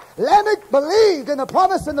 Lamech believed in the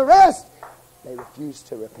promise and the rest. They refused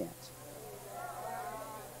to repent.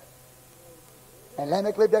 And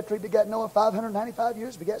Lamech lived after he begat Noah 595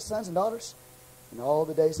 years, begat sons and daughters. And all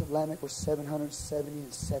the days of Lamech were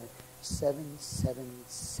 777.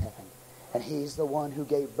 777. And he's the one who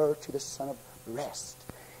gave birth to the son of rest.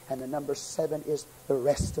 And the number 7 is the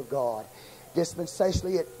rest of God.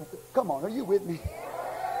 Dispensationally, come on, are you with me?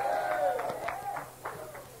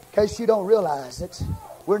 In case you don't realize it,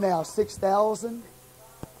 we're now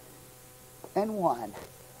 6,001,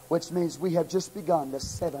 which means we have just begun the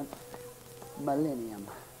 7th millennium.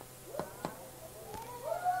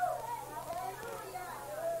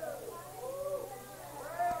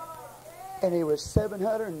 And he was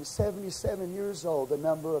 777 years old, the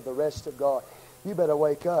number of the rest of God. You better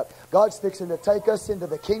wake up. God's fixing to take us into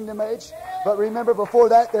the kingdom age. But remember, before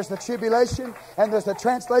that, there's the tribulation and there's the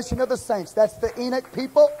translation of the saints. That's the Enoch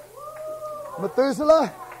people.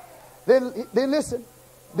 Methuselah. Then listen.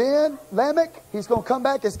 Then Lamech, he's going to come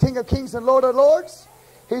back as King of Kings and Lord of Lords.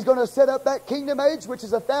 He's going to set up that kingdom age, which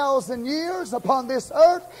is 1,000 years upon this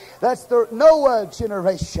earth. That's the Noah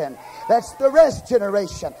generation. That's the rest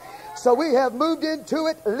generation. So we have moved into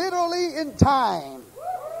it literally in time.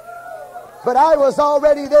 But I was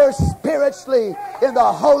already there spiritually in the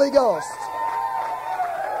Holy Ghost.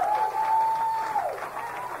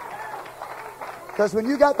 Because when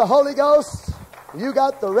you got the Holy Ghost, you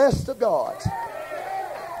got the rest of God.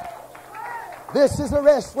 This is a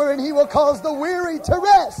rest wherein He will cause the weary to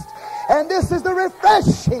rest. And this is the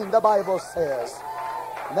refreshing, the Bible says.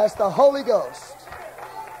 And that's the Holy Ghost.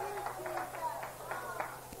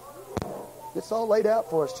 It's all laid out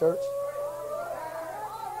for us, church.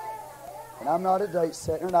 And I'm not a date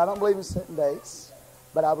setter, and I don't believe in setting dates,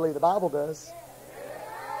 but I believe the Bible does.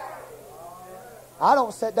 I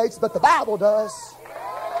don't set dates, but the Bible does.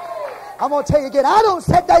 I'm going to tell you again, I don't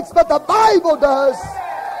set dates, but the Bible does.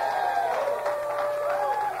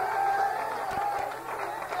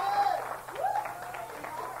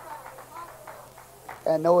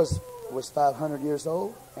 And Noah was 500 years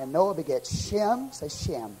old, and Noah begat Shem. Say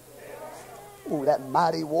Shem. Ooh, that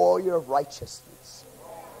mighty warrior of righteousness,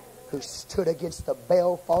 who stood against the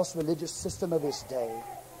Baal false religious system of his day.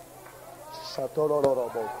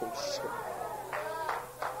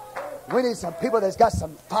 We need some people that's got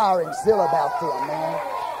some fire and zeal about them, man.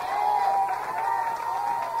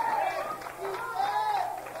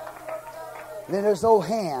 And then there's old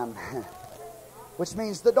Ham, which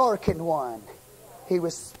means the darkened one. He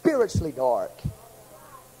was spiritually dark.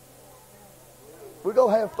 We're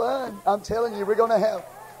going to have fun. I'm telling you, we're going to have.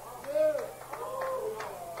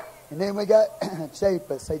 And then we got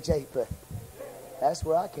Japheth. Say Japheth. That's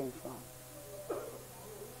where I came from.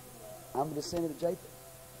 I'm a descendant of Japheth.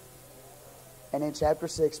 And in chapter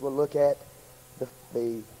 6, we'll look at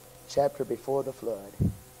the chapter before the flood.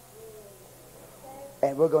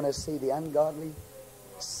 And we're going to see the ungodly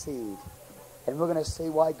seed. And we're going to see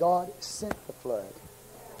why God sent the flood.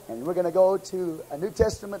 And we're going to go to a New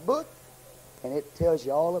Testament book, and it tells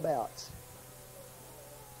you all about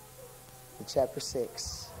in chapter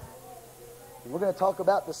 6. And we're going to talk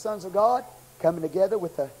about the sons of God coming together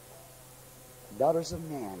with the daughters of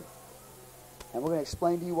man. And we're going to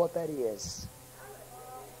explain to you what that is.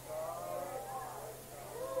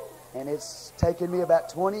 And it's taken me about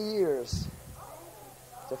 20 years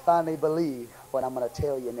to finally believe what I'm going to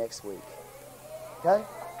tell you next week. Okay?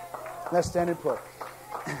 Let's stand and pray.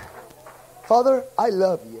 Father, I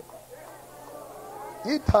love you.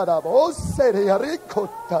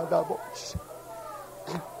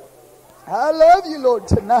 I love you, Lord,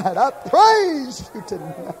 tonight. I praise you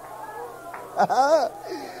tonight.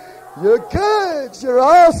 You're good. You're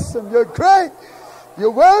awesome. You're great.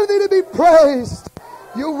 You're worthy to be praised.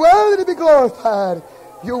 You're worthy to be glorified.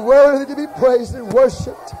 You're worthy to be praised and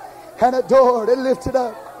worshiped and adored and lifted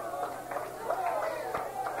up.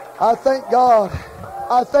 I thank God.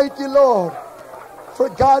 I thank you, Lord, for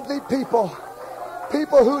godly people.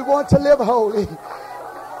 People who want to live holy.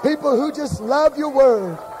 People who just love your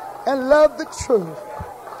word and love the truth.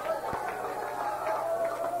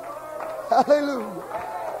 Hallelujah.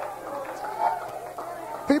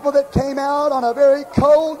 People that came out on a very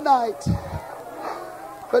cold night,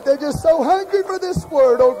 but they're just so hungry for this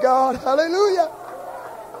word, oh God. Hallelujah.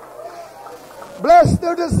 Bless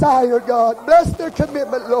their desire, God. Bless their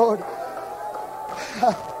commitment, Lord.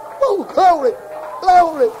 Oh, glory,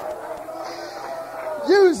 glory.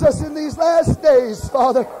 Use us in these last days,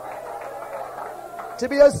 Father, to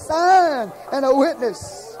be a sign and a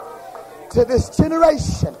witness to this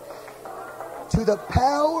generation, to the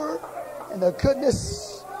power and the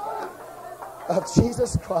goodness of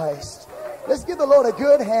Jesus Christ. Let's give the Lord a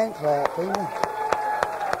good hand clap. Amen.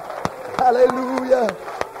 Hallelujah.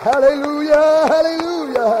 Hallelujah.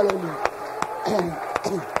 Hallelujah.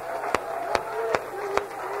 Hallelujah.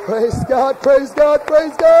 Praise God. Praise God.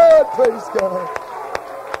 Praise God. Praise God.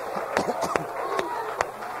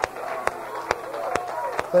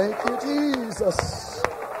 Thank you, Jesus.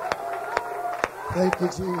 Thank you,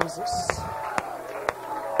 Jesus.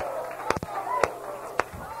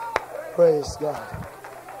 Praise God.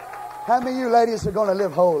 How many of you ladies are going to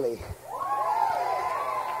live holy?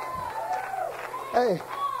 Hey,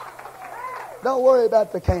 don't worry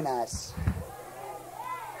about the Canaanites.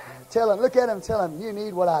 Tell them, look at them, tell them, you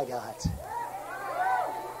need what I got.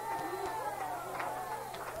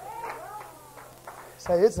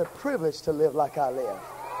 Say, it's a privilege to live like I live.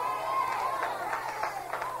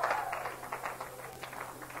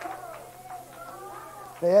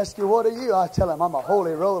 They ask you, what are you? I tell them, I'm a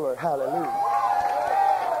holy roller. Hallelujah.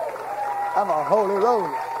 I'm a holy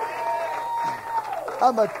roller.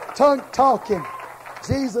 I'm a tongue-talking,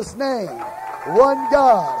 Jesus' name, one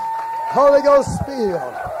God, Holy Ghost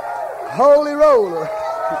filled, holy roller.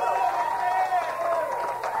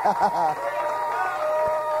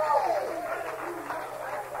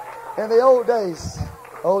 In the old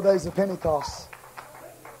days of Pentecost,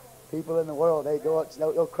 people in the world, they go up,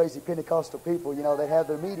 those crazy Pentecostal people, you know, they'd have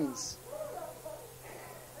their meetings.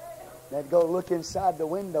 They'd go look inside the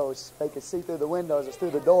windows. They could see through the windows or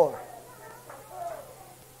through the door.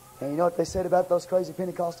 And you know what they said about those crazy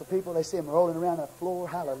Pentecostal people? They see them rolling around on the floor.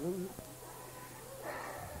 Hallelujah.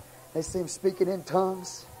 They see them speaking in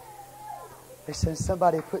tongues. They said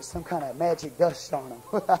somebody put some kind of magic dust on them.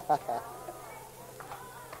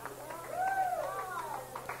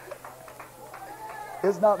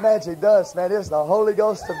 It's not magic dust, man. It's the Holy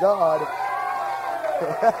Ghost of God.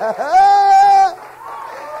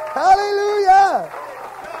 Hallelujah.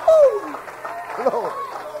 Woo. Lord.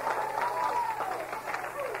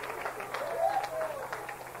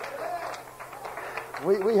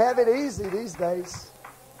 We have it easy these days.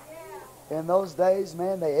 In those days,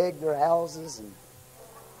 man, they egged their houses and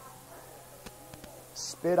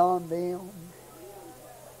spit on them.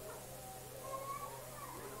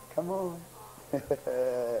 Come on.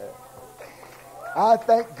 I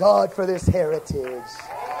thank God for this heritage.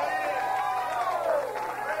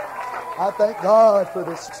 I thank God for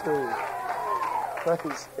this truth.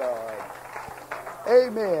 Praise God.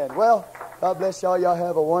 Amen. Well, God bless y'all. Y'all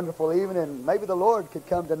have a wonderful evening. And maybe the Lord could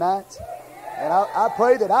come tonight. And I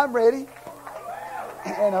pray that I'm ready.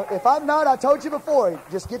 And if I'm not, I told you before,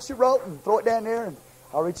 just get your rope and throw it down there and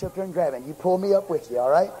I'll reach up there and grab it. And you pull me up with you, all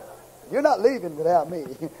right? You're not leaving without me.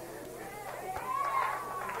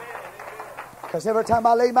 Because every time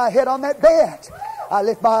I lay my head on that bed, I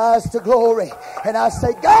lift my eyes to glory. And I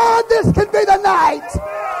say, God, this could be the night.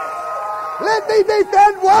 Let me be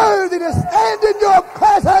found worthy to stand in your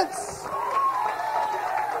presence.